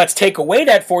 And let's take away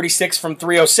that 46 from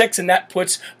 306, and that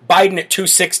puts Biden at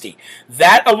 260.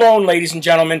 That alone, ladies and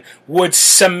gentlemen, would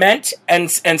cement and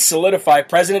solidify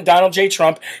President Donald J.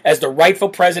 Trump as the rightful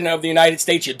president of the United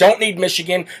States. You don't need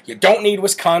Michigan. You don't need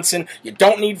Wisconsin. You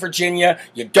don't need Virginia.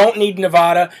 You don't need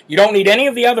Nevada. You don't need any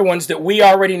of the other ones that we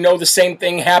already know the same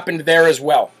thing happened there as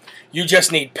well. You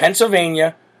just need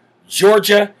Pennsylvania,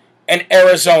 Georgia, and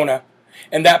Arizona.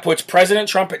 And that puts President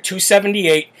Trump at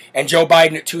 278 and Joe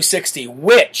Biden at 260,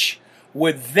 which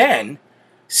would then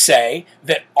say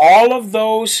that all of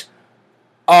those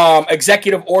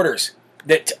executive orders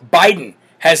that Biden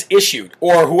has issued,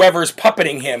 or whoever's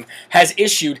puppeting him has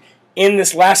issued in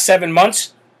this last 6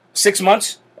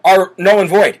 months, are null and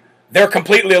void. They're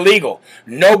completely illegal.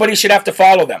 Nobody should have to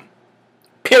follow them.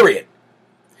 Period.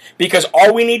 Because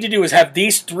all we need to do is have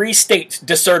these 3 states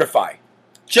decertify.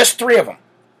 Just 3 of them.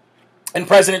 And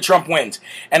President Trump wins.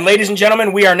 And ladies and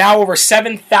gentlemen, we are now over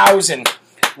 7,000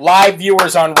 live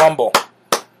viewers on Rumble.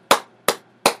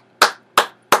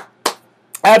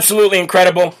 Absolutely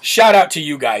incredible. Shout out to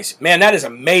you guys. Man, that is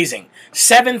amazing.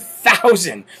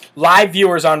 7,000 live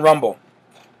viewers on Rumble.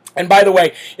 And by the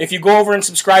way, if you go over and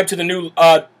subscribe to the new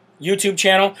YouTube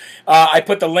channel, I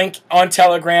put the link on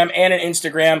Telegram and on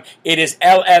Instagram. It is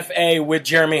LFA with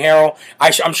Jeremy Harrell.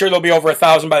 I'm sure there'll be over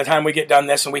 1,000 by the time we get done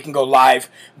this, and we can go live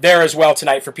there as well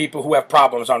tonight for people who have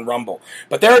problems on Rumble.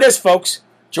 But there it is, folks.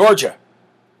 Georgia,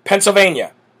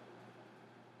 Pennsylvania,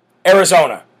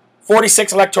 Arizona.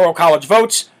 46 electoral college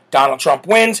votes. Donald Trump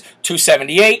wins,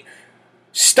 278.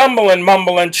 Stumbling,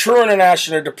 mumbling, true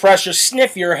international depressor,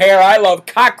 sniff your hair, I love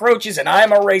cockroaches, and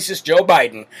I'm a racist, Joe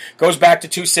Biden goes back to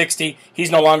 260.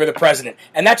 He's no longer the president.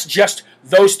 And that's just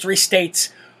those 3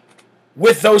 states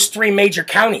with those 3 major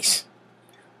counties.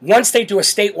 Once they do a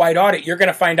statewide audit, you're going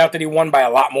to find out that he won by a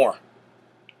lot more.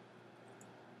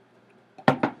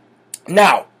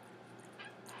 Now,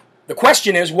 the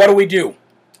question is, what do we do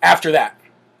after that?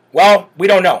 Well, we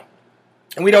don't know.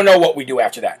 And we don't know what we do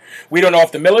after that. We don't know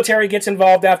if the military gets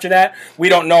involved after that. We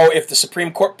don't know if the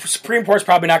Supreme Court's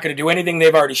probably not going to do anything.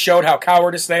 They've already showed how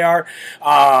cowardice they are.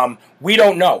 We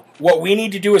don't know. What we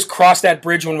need to do is cross that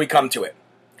bridge when we come to it.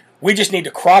 We just need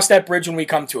to cross that bridge when we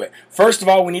come to it. First of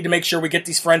all, we need to make sure we get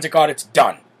these forensic audits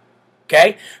done.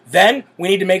 Okay? Then we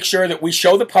need to make sure that we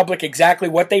show the public exactly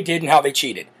what they did and how they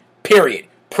cheated. Period.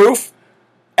 Proof,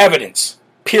 evidence.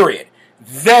 Period.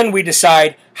 Then we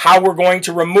decide how we're going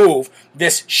to remove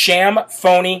this sham,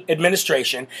 phony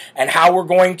administration and how we're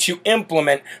going to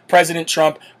implement President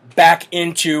Trump back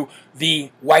into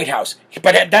the White House.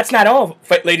 But that's not all,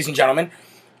 ladies and gentlemen.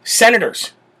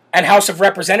 Senators and House of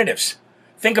Representatives.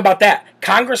 Think about that.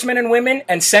 Congressmen and women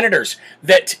and senators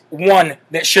that won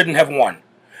that shouldn't have won.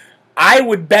 I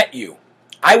would bet you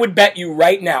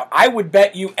right now, I would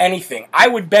bet you anything. I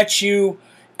would bet you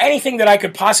anything that I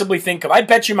could possibly think of. I'd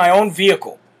bet you my own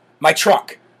vehicle, my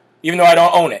truck, even though I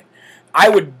don't own it. I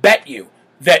would bet you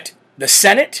that the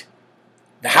Senate,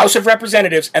 the House of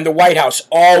Representatives, and the White House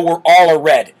all are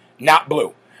red, not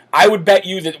blue. I would bet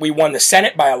you that we won the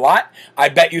Senate by a lot. I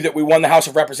bet you that we won the House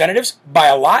of Representatives by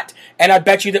a lot. And I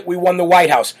bet you that we won the White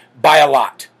House by a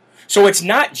lot. So it's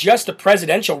not just the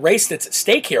presidential race that's at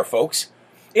stake here, folks.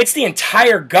 It's the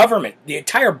entire government, the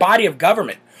entire body of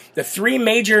government. The three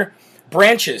major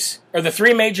branches, or the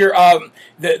three major,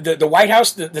 the White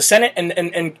House, the Senate, and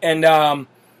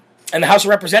the House of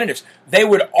Representatives. They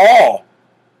would all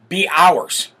be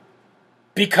ours.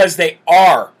 Because they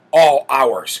are all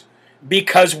ours.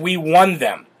 Because we won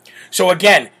them. So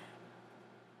again,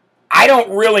 I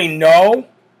don't really know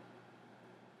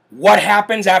what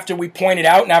happens after we point it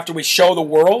out and after we show the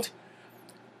world,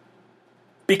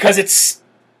 because it's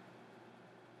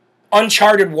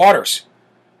uncharted waters.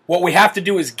 What we have to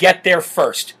do is get there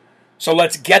first. So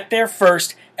let's get there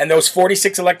first, and those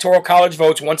 46 Electoral College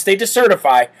votes, once they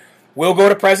decertify, will go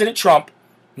to President Trump,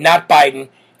 not Biden,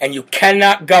 and you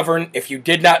cannot govern if you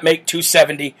did not make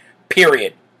 270,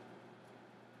 period.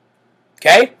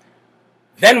 Okay?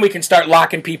 Then we can start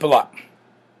locking people up.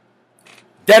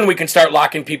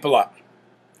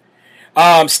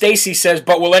 Stacy says,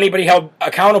 but will anybody held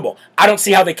accountable? I don't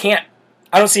see how they can't.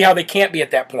 I don't see how they can't be at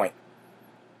that point.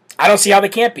 I don't see how they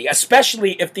can't be,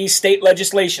 especially if these state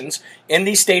legislations in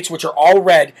these states, which are all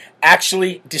red,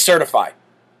 actually decertify.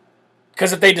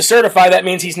 Because if they decertify, that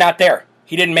means he's not there.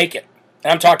 He didn't make it.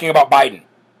 And I'm talking about Biden.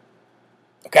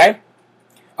 Okay?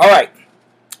 All right.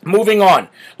 Moving on.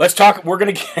 Let's talk.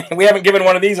 We haven't given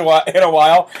one of these in a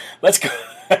while. Let's go.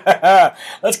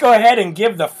 Let's go ahead and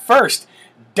give the first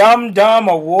Dumb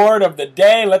Award of the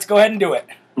day. Let's go ahead and do it.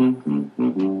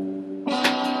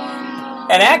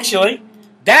 And actually,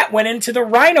 that went into the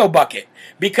Rhino bucket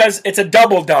because it's a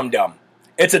double dum-dum.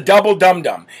 It's a double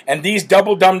dum-dum. And these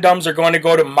double dum-dums are going to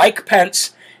go to Mike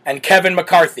Pence and Kevin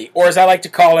McCarthy, or as I like to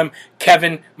call him,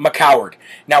 Kevin McCoward.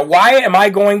 Now, why am I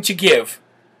going to give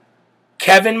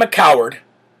Kevin McCoward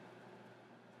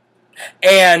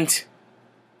and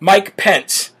Mike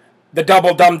Pence the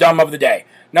double dum-dum of the day?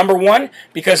 Number one,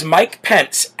 because Mike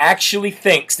Pence actually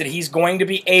thinks that he's going to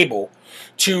be able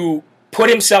to put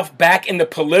himself back in the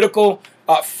political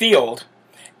field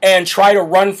and try to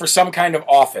run for some kind of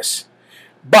office.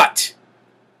 But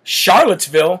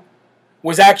Charlottesville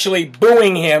was actually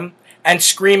booing him and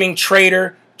screaming,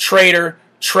 traitor, traitor,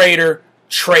 traitor,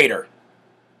 traitor.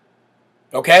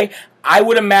 Okay? I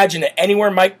would imagine that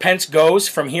anywhere Mike Pence goes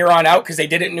from here on out, because they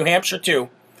did it in New Hampshire too,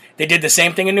 they did the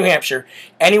same thing in New Hampshire,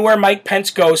 anywhere Mike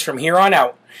Pence goes from here on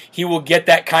out, he will get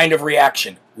that kind of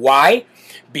reaction. Why?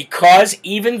 Because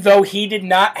even though he did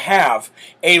not have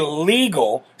a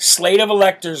legal slate of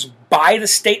electors by the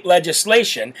state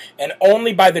legislation and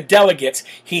only by the delegates,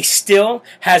 he still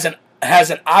has an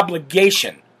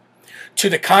obligation to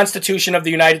the Constitution of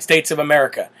the United States of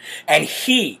America. And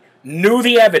he knew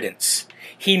the evidence.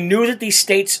 He knew that these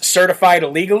states certified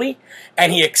illegally,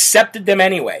 and he accepted them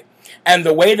anyway. And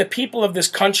the way the people of this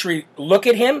country look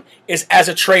at him is as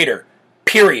a traitor,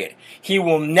 period. He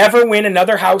will never win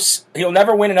another house. He'll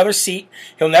never win another seat.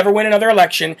 He'll never win another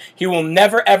election. He will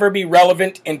never, ever be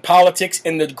relevant in politics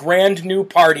in the grand new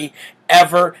party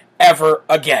ever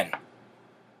again.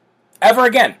 Ever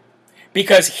again.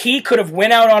 Because he could have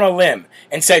went out on a limb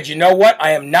and said, you know what,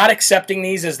 I am not accepting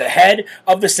these as the head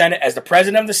of the Senate, as the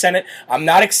president of the Senate. I'm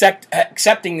not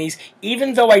accepting these.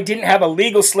 Even though I didn't have a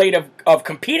legal slate of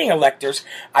competing electors,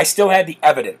 I still had the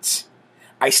evidence.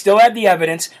 I still had the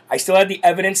evidence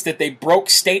that they broke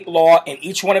state law in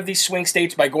each one of these swing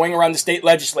states by going around the state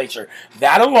legislature.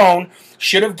 That alone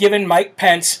should have given Mike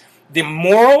Pence the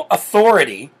moral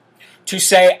authority to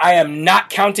say, I am not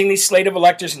counting these slate of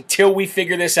electors until we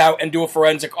figure this out and do a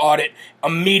forensic audit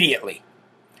immediately.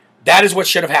 That is what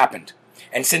should have happened.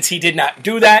 And since he did not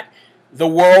do that,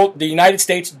 the United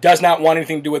States does not want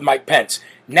anything to do with Mike Pence.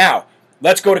 Now,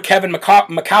 let's go to Kevin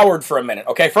McCoward for a minute.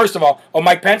 Okay, first of all,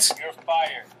 Mike Pence? You're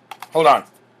fired. Hold on.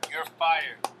 You're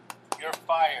fired. You're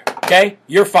fired. Okay,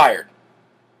 you're fired.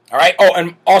 All right. Oh,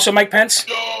 and also Mike Pence?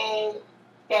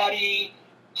 Nobody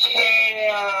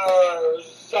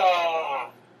cares.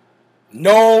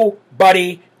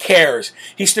 Nobody cares?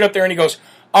 He stood up there and he goes,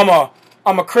 I'm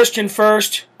a Christian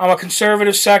first, I'm a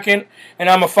conservative second, and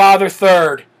I'm a father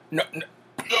third. Nobody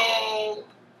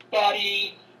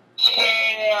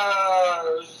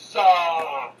cares.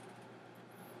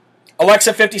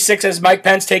 Alexa 56 says, Mike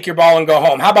Pence, take your ball and go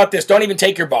home. How about this? Don't even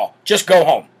take your ball. Just go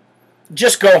home.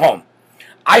 Just go home.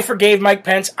 I forgave Mike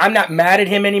Pence. I'm not mad at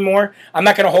him anymore. I'm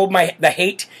not going to hold the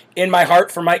hate in my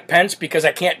heart for Mike Pence because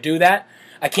I can't do that.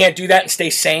 I can't do that and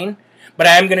stay sane. But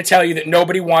I am going to tell you that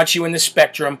nobody wants you in the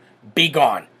spectrum. Be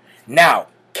gone. Now,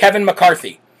 Kevin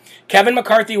McCarthy. Kevin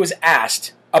McCarthy was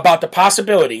asked about the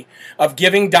possibility of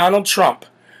giving Donald Trump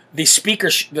the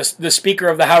Speaker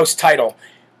of the House title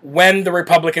when the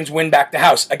Republicans win back the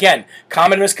House. Again,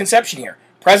 common misconception here.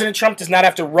 President Trump does not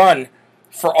have to run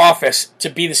for office to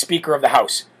be the Speaker of the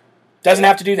House. Doesn't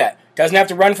have to do that. Doesn't have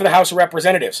to run for the House of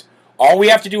Representatives. All we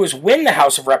have to do is win the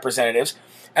House of Representatives,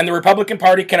 and the Republican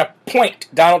Party can appoint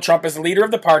Donald Trump as the leader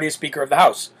of the party as Speaker of the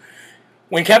House.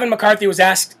 When Kevin McCarthy was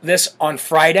asked this on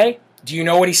Friday, do you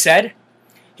know what he said?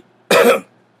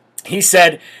 He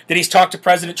said that he's talked to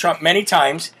President Trump many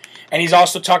times, and he's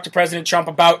also talked to President Trump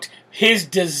about his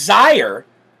desire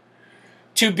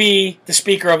to be the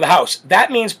Speaker of the House.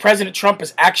 That means President Trump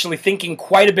is actually thinking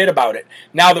quite a bit about it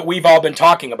now that we've all been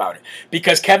talking about it.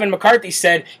 Because Kevin McCarthy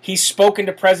said he's spoken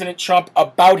to President Trump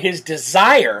about his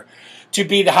desire to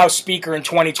be the House Speaker in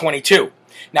 2022.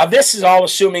 Now, this is all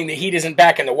assuming that he isn't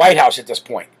back in the White House at this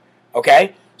point.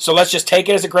 Okay? So let's just take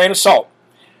it as a grain of salt.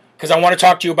 Because I want to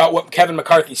talk to you about what Kevin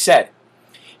McCarthy said.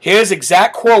 His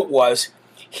exact quote was,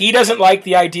 he doesn't like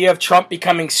the idea of Trump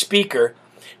becoming Speaker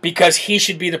because he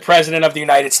should be the President of the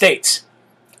United States.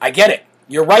 I get it.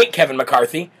 You're right, Kevin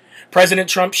McCarthy. President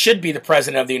Trump should be the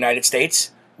President of the United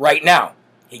States right now.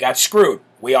 He got screwed.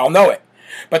 We all know it.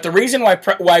 But the reason why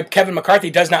Kevin McCarthy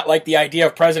does not like the idea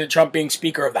of President Trump being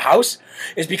Speaker of the House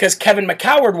is because Kevin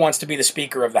McCoward wants to be the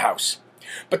Speaker of the House.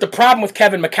 But the problem with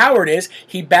Kevin McCoward is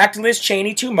he backed Liz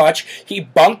Cheney too much, he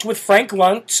bunked with Frank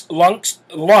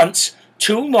Luntz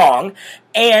too long,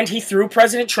 and he threw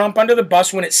President Trump under the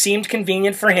bus when it seemed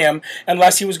convenient for him,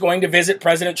 unless he was going to visit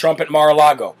President Trump at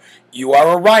Mar-a-Lago. You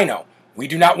are a rhino. We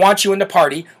do not want you in the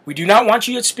party. We do not want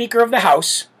you as Speaker of the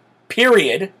House,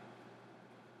 period.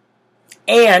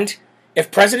 And if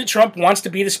President Trump wants to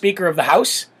be the Speaker of the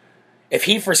House, if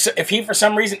he for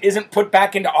some reason isn't put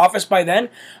back into office by then,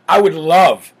 I would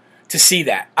love to see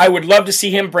that. I would love to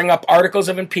see him bring up articles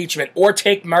of impeachment or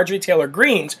take Marjorie Taylor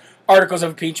Greene's articles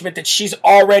of impeachment that she's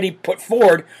already put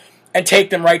forward and take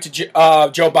them right to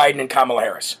Joe Biden and Kamala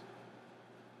Harris.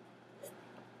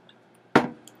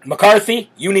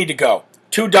 McCarthy, you need to go.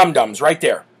 Two dum-dums right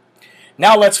there.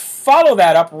 Now let's follow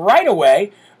that up right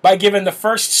away by giving the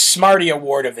first Smarty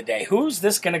Award of the day. Who's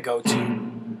this going to go to?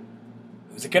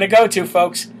 Who's it going to go to,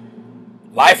 folks?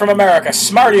 Live from America,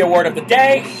 Smarty Award of the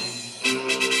day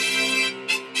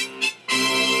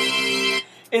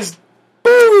is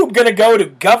going to go to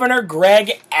Governor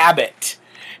Greg Abbott.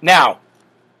 Now,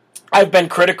 I've been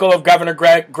critical of Governor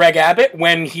Greg Abbott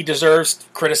when he deserves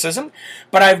criticism,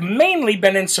 but I've mainly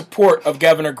been in support of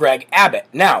Governor Greg Abbott.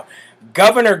 Now,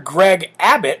 Governor Greg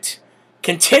Abbott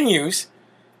continues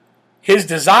his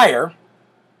desire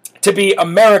to be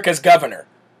America's governor,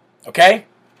 okay?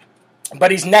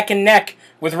 But he's neck and neck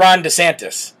with Ron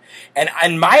DeSantis. And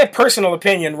in my personal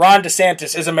opinion, Ron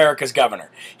DeSantis is America's governor.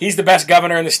 He's the best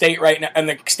governor in the state right now, in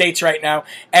the states right now.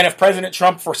 And if President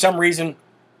Trump, for some reason,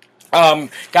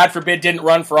 God forbid, didn't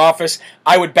run for office,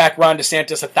 I would back Ron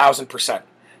DeSantis 1,000%.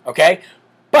 Okay,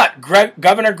 but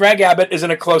Governor Greg Abbott is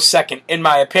in a close second, in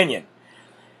my opinion.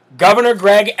 Governor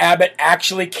Greg Abbott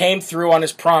actually came through on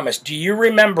his promise. Do you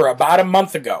remember about a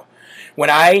month ago when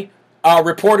I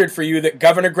reported for you that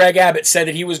Governor Greg Abbott said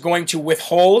that he was going to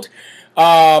withhold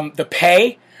the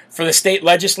pay for the state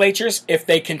legislatures if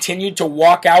they continued to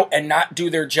walk out and not do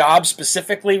their job,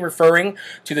 specifically referring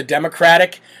to the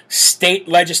Democratic state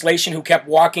legislation who kept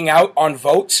walking out on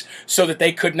votes so that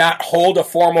they could not hold a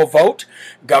formal vote?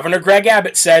 Governor Greg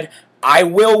Abbott said, I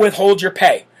will withhold your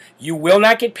pay. You will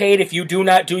not get paid if you do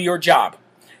not do your job.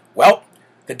 Well,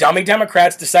 the dummy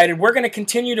Democrats decided we're going to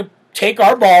continue to take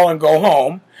our ball and go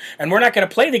home, and we're not going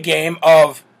to play the game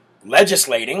of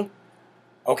legislating.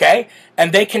 Okay?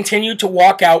 And they continued to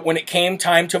walk out when it came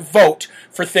time to vote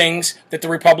for things that the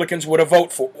Republicans would have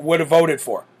voted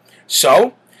for.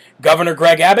 So, Governor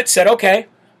Greg Abbott said, okay,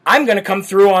 I'm going to come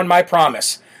through on my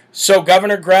promise. So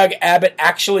Governor Greg Abbott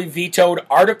actually vetoed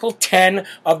Article 10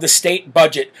 of the state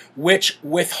budget, which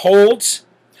withholds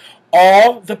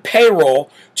all the payroll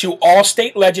to all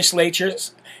state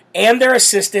legislatures and their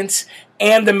assistants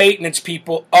and the maintenance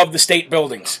people of the state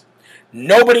buildings.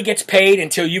 Nobody gets paid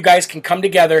until you guys can come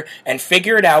together and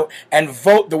figure it out and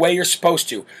vote the way you're supposed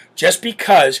to. Just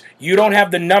because you don't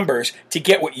have the numbers to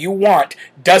get what you want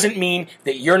doesn't mean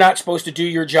that you're not supposed to do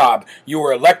your job. You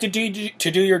were elected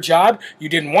to do your job. You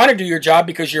didn't want to do your job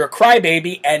because you're a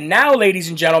crybaby. And now, ladies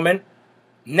and gentlemen,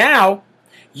 now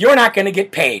you're not going to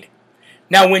get paid.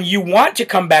 Now, when you want to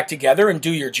come back together and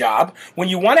do your job, when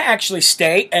you want to actually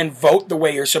stay and vote the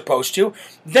way you're supposed to,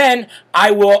 then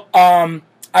I will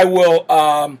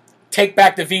take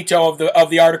back the veto of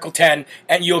the Article 10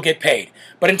 and you'll get paid.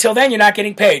 But until then, you're not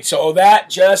getting paid. So that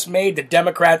just made the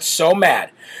Democrats so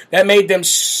mad. That made them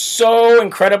so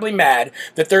incredibly mad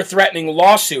that they're threatening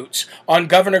lawsuits on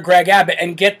Governor Greg Abbott.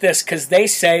 And get this, because they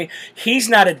say he's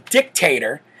not a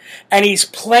dictator and he's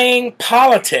playing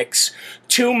politics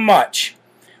too much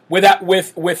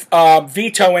with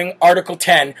vetoing Article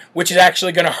 10, which is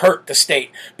actually going to hurt the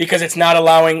state because it's not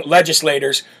allowing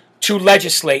legislators to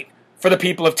legislate for the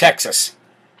people of Texas.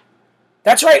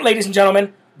 That's right, ladies and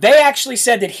gentlemen. They actually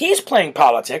said that he's playing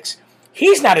politics,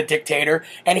 he's not a dictator,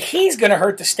 and he's going to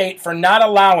hurt the state for not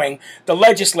allowing the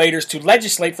legislators to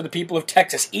legislate for the people of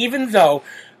Texas, even though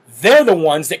they're the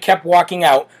ones that kept walking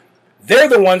out. They're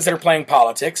the ones that are playing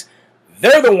politics.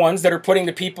 They're the ones that are putting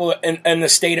the people in the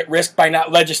state at risk by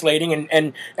not legislating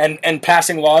and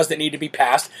passing laws that need to be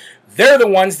passed. They're the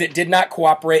ones that did not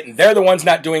cooperate, and they're the ones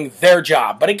not doing their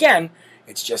job. But again,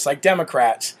 it's just like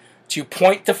Democrats to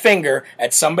point the finger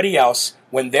at somebody else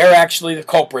when they're actually the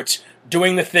culprits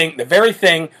doing the very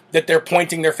thing that they're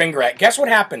pointing their finger at. Guess what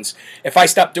happens if I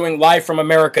stop doing Live from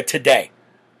America today?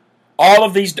 All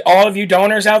of you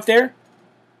donors out there,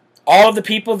 all of the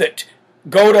people that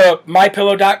go to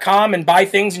mypillow.com and buy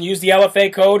things and use the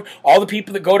LFA code, all the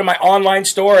people that go to my online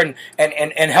store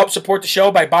and help support the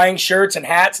show by buying shirts and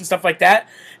hats and stuff like that,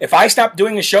 if I stop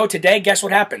doing the show today, guess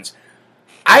what happens?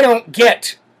 I don't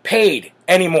get paid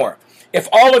anymore. If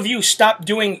all of you stop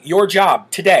doing your job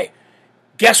today,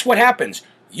 guess what happens?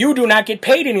 You do not get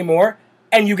paid anymore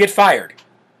and you get fired.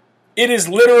 It is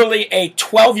literally a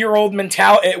 12-year-old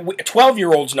mentality.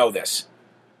 12-year-olds know this.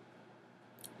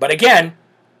 But again,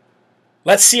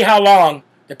 let's see how long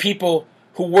the people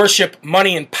who worship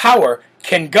money and power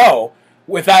can go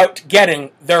without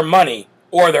getting their money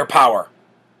or their power.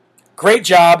 Great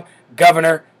job,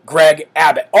 Governor Greg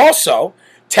Abbott. Also,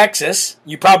 Texas,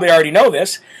 you probably already know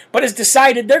this, but has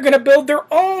decided they're going to build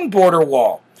their own border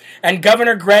wall. And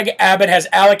Governor Greg Abbott has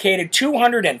allocated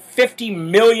 $250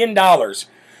 million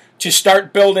to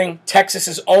start building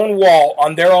Texas's own wall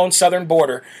on their own southern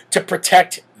border to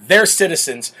protect their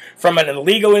citizens from an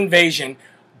illegal invasion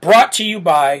brought to you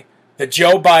by the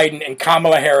Joe Biden and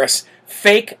Kamala Harris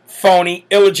fake, phony,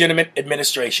 illegitimate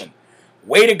administration.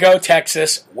 Way to go,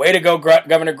 Texas. Way to go,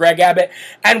 Governor Greg Abbott.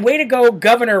 And way to go,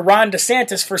 Governor Ron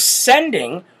DeSantis, for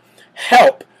sending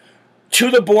help to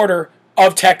the border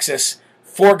of Texas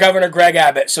for Governor Greg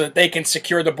Abbott so that they can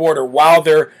secure the border while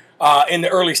they're in the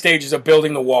early stages of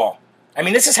building the wall. I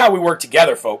mean, this is how we work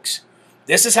together, folks.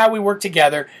 This is how we work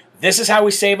together. This is how we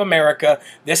save America.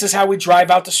 This is how we drive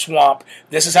out the swamp.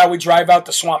 This is how we drive out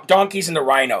the swamp donkeys and the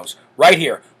rhinos. Right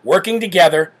here, working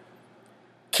together,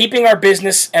 keeping our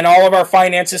business and all of our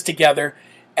finances together,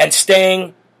 and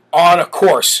staying on a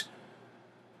course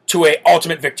to an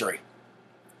ultimate victory.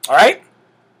 All right?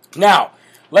 Now,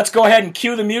 let's go ahead and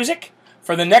cue the music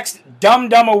for the next Dum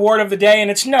Dum Award of the day, and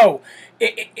it's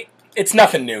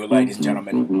nothing new, ladies and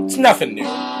gentlemen. It's nothing new.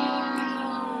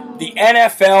 The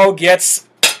NFL gets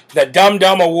the Dum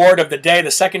Dum Award of the day,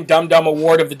 the second Dum Dum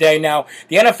Award of the day. Now,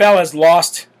 the NFL has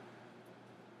lost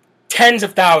tens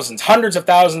of thousands, hundreds of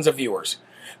thousands of viewers.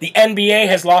 The NBA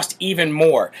has lost even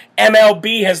more.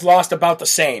 MLB has lost about the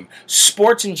same.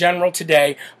 Sports in general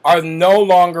today are no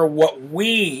longer what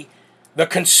we, the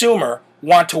consumer,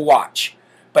 want to watch.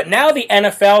 But now the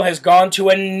NFL has gone to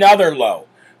another low.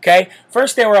 Okay?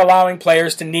 First they were allowing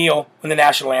players to kneel when the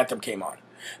national anthem came on.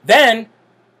 Then,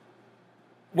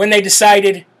 when they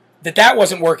decided that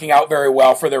wasn't working out very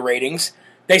well for their ratings,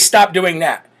 they stopped doing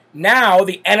that. Now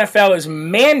the NFL is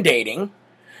mandating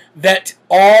that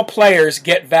all players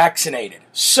get vaccinated.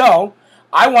 So,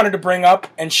 I wanted to bring up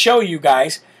and show you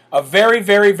guys a very,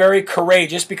 very, very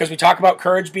courageous, because we talk about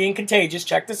courage being contagious,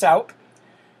 check this out.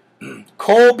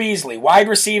 Cole Beasley, wide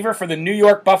receiver for the New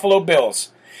York Buffalo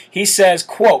Bills. He says,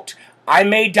 quote, "I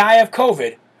may die of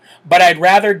COVID, but I'd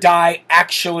rather die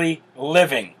actually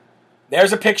living."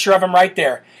 There's a picture of him right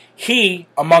there. He,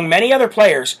 among many other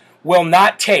players, will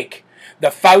not take the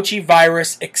Fauci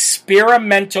virus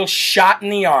experimental shot in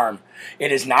the arm.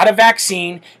 It is not a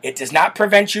vaccine. It does not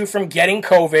prevent you from getting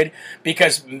COVID,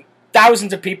 because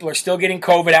Thousands of people are still getting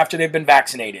COVID after they've been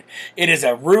vaccinated. It is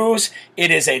a ruse.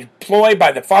 It is a ploy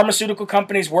by the pharmaceutical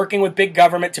companies working with big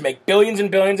government to make billions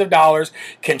and billions of dollars,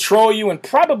 control you, and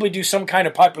probably do some kind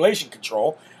of population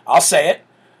control. I'll say it.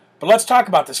 But let's talk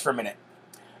about this for a minute.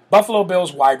 Buffalo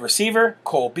Bills wide receiver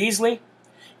Cole Beasley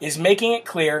is making it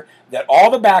clear that all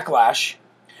the backlash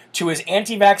to his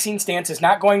anti-vaccine stance is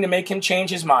not going to make him change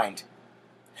his mind.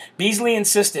 Beasley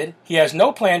insisted he has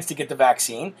no plans to get the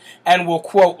vaccine and will,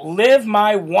 quote, live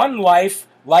my one life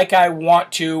like I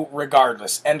want to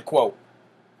regardless, end quote.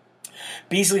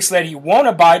 Beasley said he won't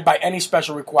abide by any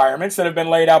special requirements that have been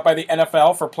laid out by the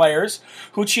NFL for players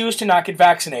who choose to not get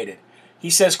vaccinated. He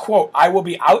says, quote, I will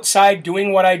be outside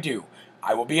doing what I do.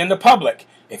 I will be in the public.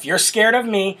 If you're scared of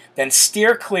me, then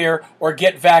steer clear or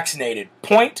get vaccinated.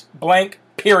 Point blank,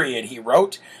 period, he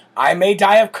wrote. I may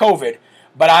die of COVID,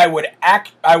 but I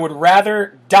would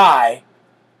rather die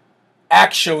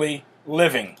actually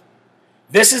living.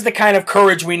 This is the kind of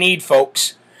courage we need,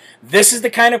 folks. This is the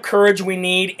kind of courage we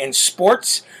need in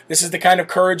sports. This is the kind of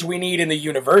courage we need in the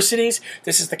universities.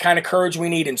 This is the kind of courage we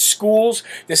need in schools.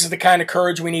 This is the kind of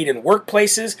courage we need in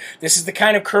workplaces. This is the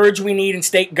kind of courage we need in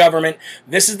state government.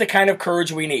 This is the kind of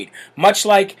courage we need. Much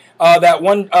like that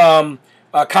one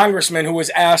congressman who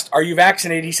was asked, are you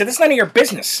vaccinated? He said, that's none of your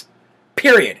business,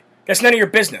 period. That's none of your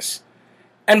business.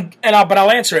 But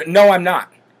I'll answer it, no, I'm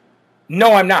not.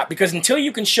 No, I'm not. Because until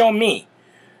you can show me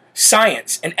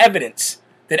science and evidence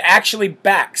that actually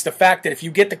backs the fact that if you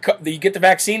get the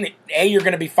vaccine, that A, you're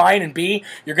going to be fine, and B,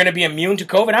 you're going to be immune to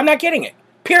COVID, I'm not getting it,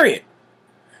 period.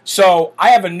 So I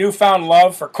have a newfound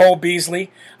love for Cole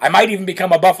Beasley. I might even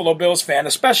become a Buffalo Bills fan,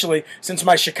 especially since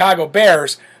my Chicago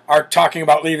Bears are talking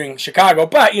about leaving Chicago.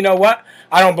 But you know what?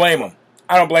 I don't blame them.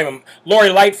 I don't blame him. Lori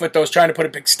Lightfoot, though, is trying to put a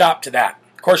big stop to that.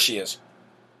 Of course she is.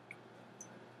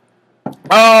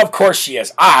 Oh, of course she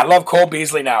is. I love Cole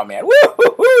Beasley now, man.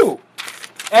 Woo-hoo-hoo!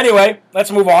 Anyway,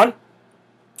 let's move on.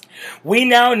 We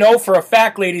now know for a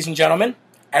fact, ladies and gentlemen,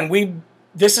 and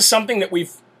this is something that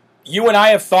you and I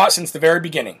have thought since the very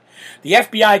beginning. The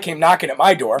FBI came knocking at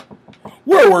my door.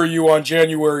 Where were you on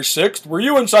January 6th? Were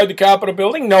you inside the Capitol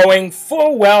building? Knowing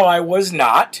full well I was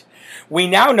not. We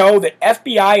now know that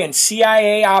FBI and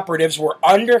CIA operatives were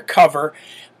undercover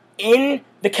in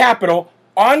the Capitol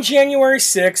on January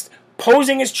 6th,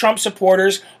 posing as Trump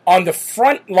supporters on the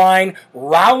front line,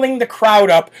 riling the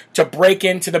crowd up to break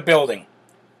into the building.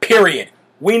 Period.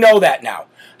 We know that now.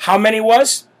 How many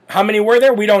were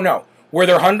there? We don't know. Were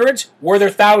there hundreds? Were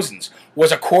there thousands?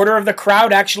 Was a quarter of the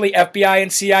crowd actually FBI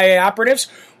and CIA operatives?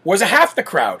 Was a half the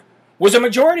crowd? Was a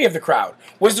majority of the crowd?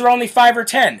 Was there only 5 or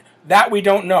 10? That we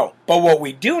don't know. But what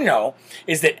we do know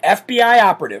is that FBI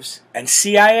operatives and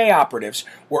CIA operatives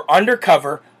were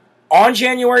undercover on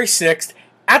January 6th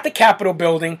at the Capitol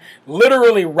building,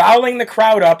 literally riling the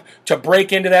crowd up to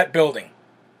break into that building.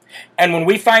 And when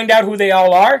we find out who they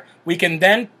all are, we can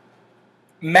then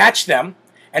match them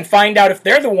and find out if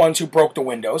they're the ones who broke the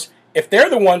windows, if they're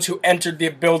the ones who entered the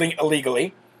building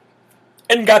illegally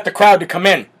and got the crowd to come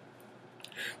in.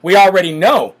 We already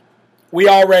know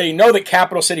that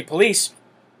Capital City Police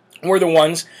were the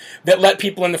ones that let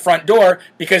people in the front door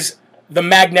because the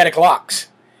magnetic locks.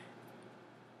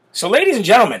 So, ladies and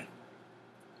gentlemen,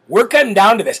 we're cutting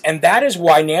down to this, and that is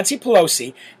why Nancy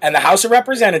Pelosi and the House of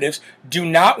Representatives do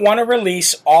not want to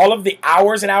release all of the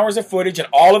hours and hours of footage and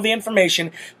all of the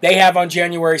information they have on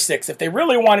January 6th. If they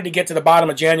really wanted to get to the bottom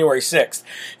of January 6th,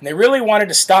 and they really wanted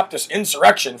to stop this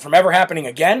insurrection from ever happening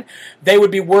again, they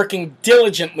would be working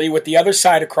diligently with the other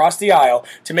side across the aisle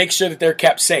to make sure that they're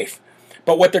kept safe.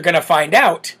 But what they're going to find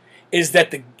out is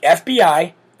that the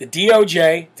FBI, the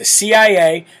DOJ, the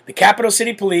CIA, the Capitol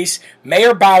City Police,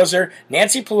 Mayor Bowser,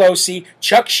 Nancy Pelosi,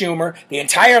 Chuck Schumer, the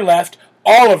entire left,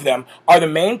 all of them are the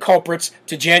main culprits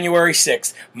to January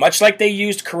 6th. Much like they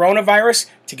used coronavirus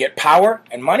to get power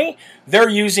and money, they're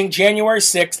using January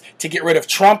 6th to get rid of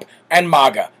Trump and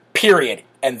MAGA, period.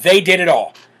 And they did it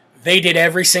all. They did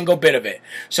every single bit of it.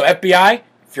 So FBI,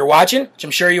 if you're watching, which I'm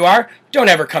sure you are, don't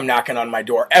ever come knocking on my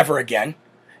door ever again.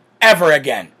 Ever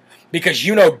again. Because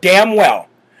you know damn well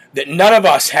that none of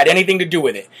us had anything to do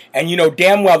with it. And you know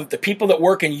damn well that the people that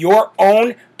work in your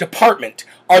own department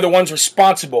are the ones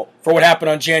responsible for what happened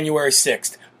on January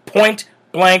 6th. Point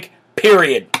blank,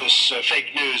 period. This fake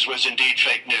news was indeed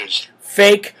fake news.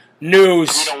 Fake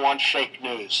news. We don't want fake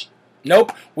news.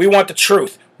 Nope, we want the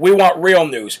truth. We want real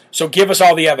news. So give us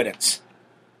all the evidence.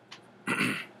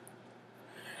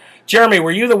 Jeremy,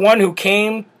 were you the one who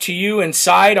came to you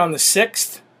inside on the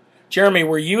 6th? Jeremy,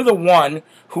 were you the one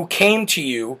who came to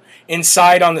you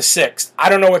inside on the 6th? I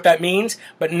don't know what that means,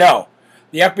 but no.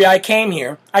 The FBI came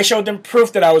here. I showed them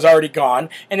proof that I was already gone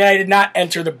and that I did not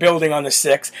enter the building on the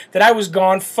 6th, that I was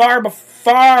gone far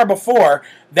before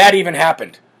that even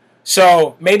happened.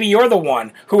 So maybe you're the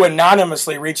one who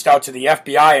anonymously reached out to the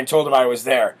FBI and told them I was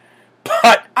there.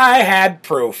 But I had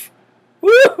proof.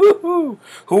 Woo-hoo-hoo.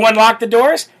 Who unlocked the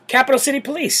doors? Capital City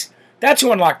Police. That's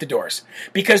who unlocked the doors.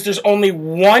 Because there's only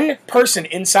one person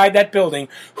inside that building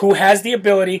who has the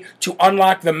ability to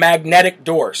unlock the magnetic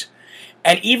doors.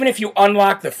 And even if you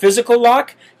unlock the physical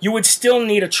lock, you would still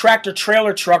need a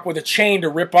tractor-trailer truck with a chain to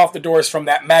rip off the doors from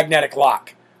that magnetic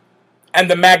lock. And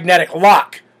the magnetic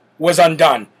lock was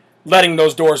undone, letting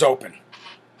those doors open.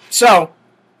 So,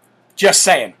 just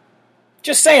saying.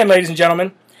 Just saying, ladies and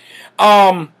gentlemen.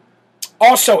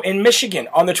 Also, in Michigan,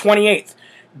 on the 28th,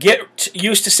 get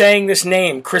used to saying this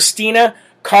name, Christina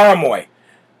Karamoy.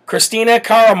 Christina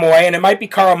Karamoy, and it might be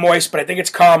Karamoyce, but I think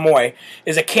it's Karamoy,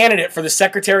 is a candidate for the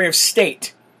Secretary of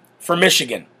State for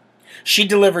Michigan. She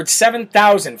delivered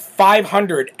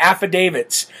 7,500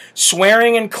 affidavits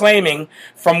swearing and claiming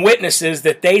from witnesses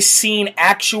that they seen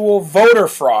actual voter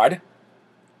fraud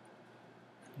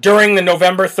during the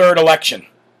November 3rd election.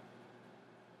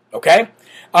 Okay?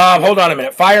 Hold on a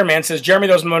minute. Fireman says, Jeremy,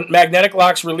 those magnetic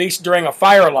locks released during a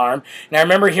fire alarm. And I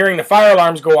remember hearing the fire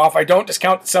alarms go off. I don't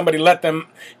discount that somebody let them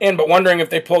in, but wondering if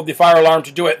they pulled the fire alarm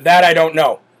to do it. That I don't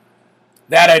know.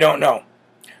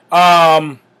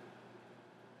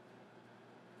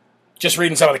 Just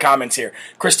reading some of the comments here.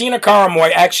 Christina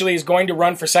Karamoy actually is going to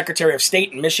run for Secretary of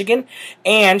State in Michigan,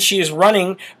 and she is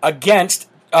running against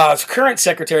current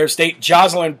Secretary of State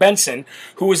Jocelyn Benson,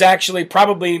 who was actually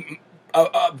probably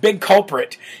a big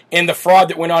culprit in the fraud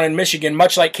that went on in Michigan,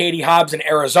 much like Katie Hobbs in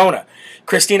Arizona.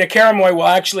 Christina Karamoy will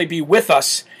actually be with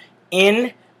us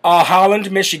in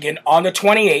Holland, Michigan on the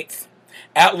 28th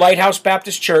at Lighthouse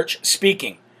Baptist Church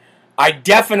speaking. I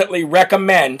definitely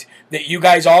recommend that you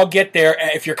guys all get there.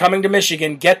 If you're coming to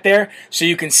Michigan, get there so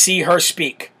you can see her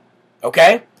speak.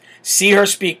 Okay? See her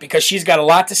speak, because she's got a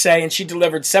lot to say, and she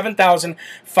delivered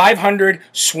 7,500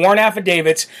 sworn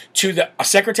affidavits to the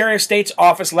Secretary of State's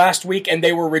office last week, and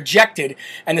they were rejected,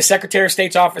 and the Secretary of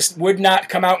State's office would not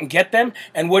come out and get them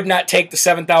and would not take the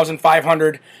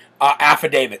 7,500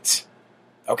 affidavits.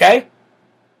 Okay?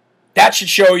 That should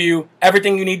show you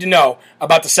everything you need to know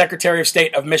about the Secretary of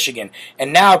State of Michigan.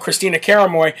 And now Christina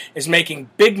Karamoy is making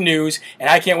big news, and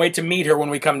I can't wait to meet her when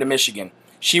we come to Michigan.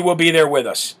 She will be there with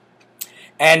us.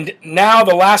 And now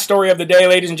the last story of the day,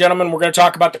 ladies and gentlemen, we're going to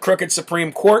talk about the crooked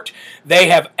Supreme Court. They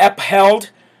have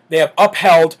upheld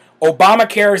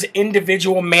Obamacare's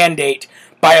individual mandate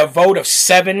by a vote of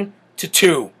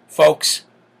 7-2, folks.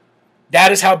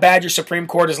 That is how bad your Supreme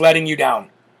Court is letting you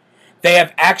down. They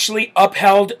have actually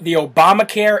upheld the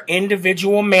Obamacare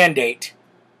individual mandate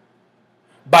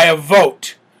by a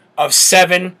vote of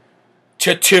 7-2.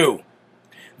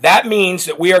 That means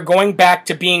that we are going back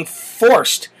to being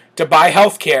forced to buy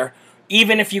health care,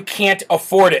 even if you can't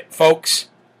afford it, folks.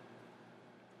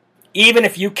 Even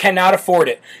if you cannot afford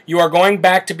it, you are going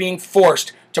back to being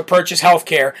forced to purchase health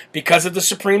care because of the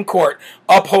Supreme Court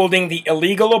upholding the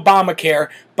illegal Obamacare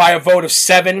by a vote of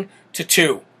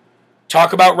 7-2.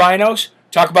 Talk about rhinos.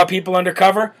 Talk about people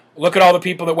undercover. Look at all the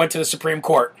people that went to the Supreme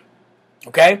Court.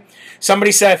 Okay?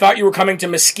 Somebody said, I thought you were coming to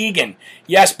Muskegon.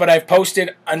 Yes, but I've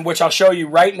posted, and which I'll show you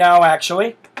right now,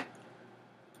 actually.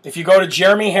 If you go to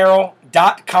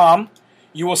jeremyharrell.com,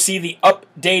 you will see the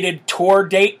updated tour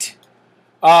date,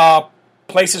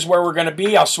 places where we're going to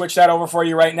be. I'll switch that over for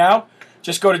you right now.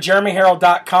 Just go to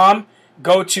jeremyharrell.com,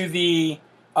 go to the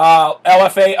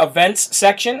LFA events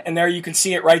section, and there you can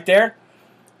see it right there.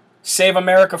 Save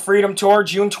America Freedom Tour,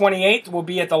 June 28th, will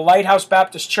be at the Lighthouse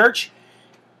Baptist Church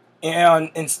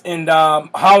in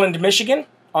Holland, Michigan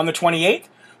on the 28th.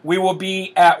 We will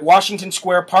be at Washington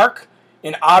Square Park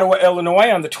in Ottawa, Illinois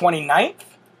on the 29th.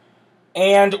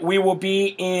 And we will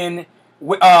be in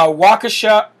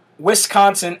Waukesha,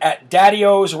 Wisconsin at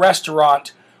Daddy-O's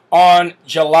Restaurant on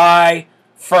July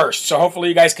 1st. So hopefully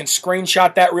you guys can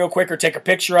screenshot that real quick or take a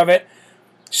picture of it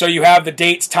so you have the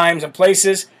dates, times, and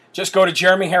places. Just go to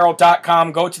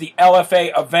jeremyharrell.com, go to the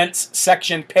LFA events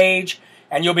section page,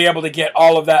 and you'll be able to get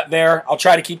all of that there. I'll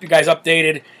try to keep you guys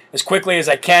updated as quickly as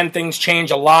I can. Things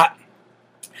change a lot,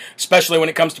 especially when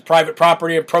it comes to private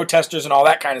property and protesters and all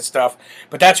that kind of stuff.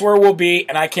 But that's where we'll be,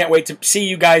 and I can't wait to see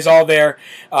you guys all there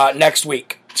next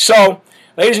week. So,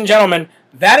 ladies and gentlemen,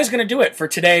 that is going to do it for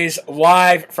today's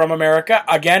Live from America.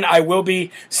 Again, I will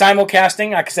be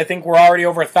simulcasting, because I think we're already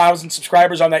over 1,000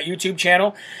 subscribers on that YouTube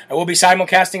channel. I will be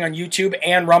simulcasting on YouTube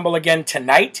and Rumble again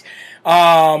tonight.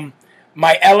 My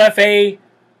LFA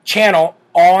channel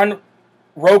on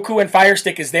Roku and Fire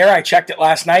Stick is there. I checked it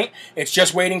last night. It's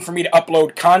just waiting for me to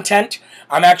upload content.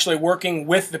 I'm actually working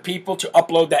with the people to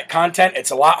upload that content.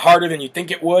 It's a lot harder than you think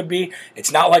it would be.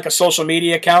 It's not like a social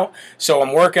media account, so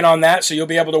I'm working on that. So you'll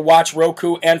be able to watch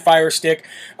Roku and Fire Stick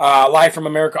live from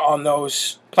America on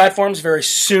those platforms very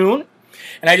soon.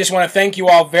 And I just want to thank you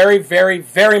all very, very,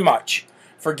 very much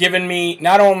for giving me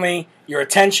not only your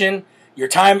attention, your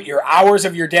time, your hours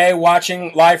of your day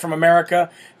watching Live from America,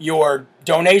 your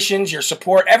donations, your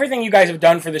support, everything you guys have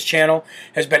done for this channel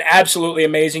has been absolutely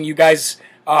amazing. You guys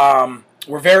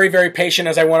were very, very patient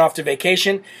as I went off to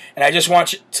vacation, and I just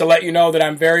want to let you know that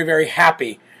I'm very, very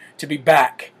happy to be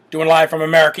back doing Live from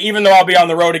America, even though I'll be on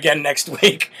the road again next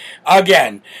week,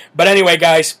 again. But anyway,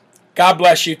 guys, God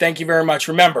bless you. Thank you very much.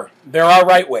 Remember, there are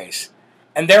right ways,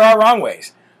 and there are wrong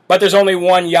ways. But there's only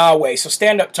one Yahweh. So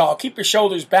stand up tall, keep your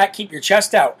shoulders back, keep your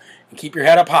chest out, and keep your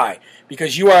head up high,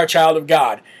 because you are a child of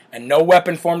God, and no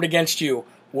weapon formed against you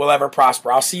will ever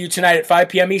prosper. I'll see you tonight at 5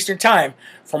 p.m. Eastern Time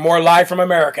for more Live from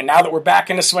America. Now that we're back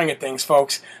in the swing of things,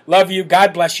 folks. Love you.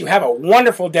 God bless you. Have a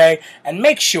wonderful day, and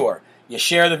make sure you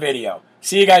share the video.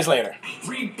 See you guys later.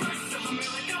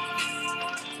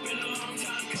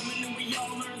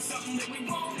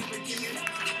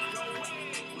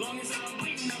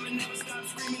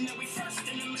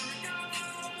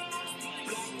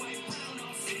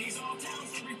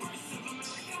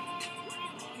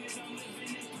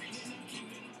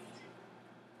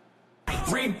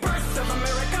 Rebirth of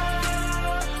America.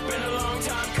 Been a long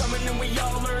time coming and we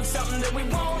all learned something that we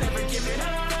want.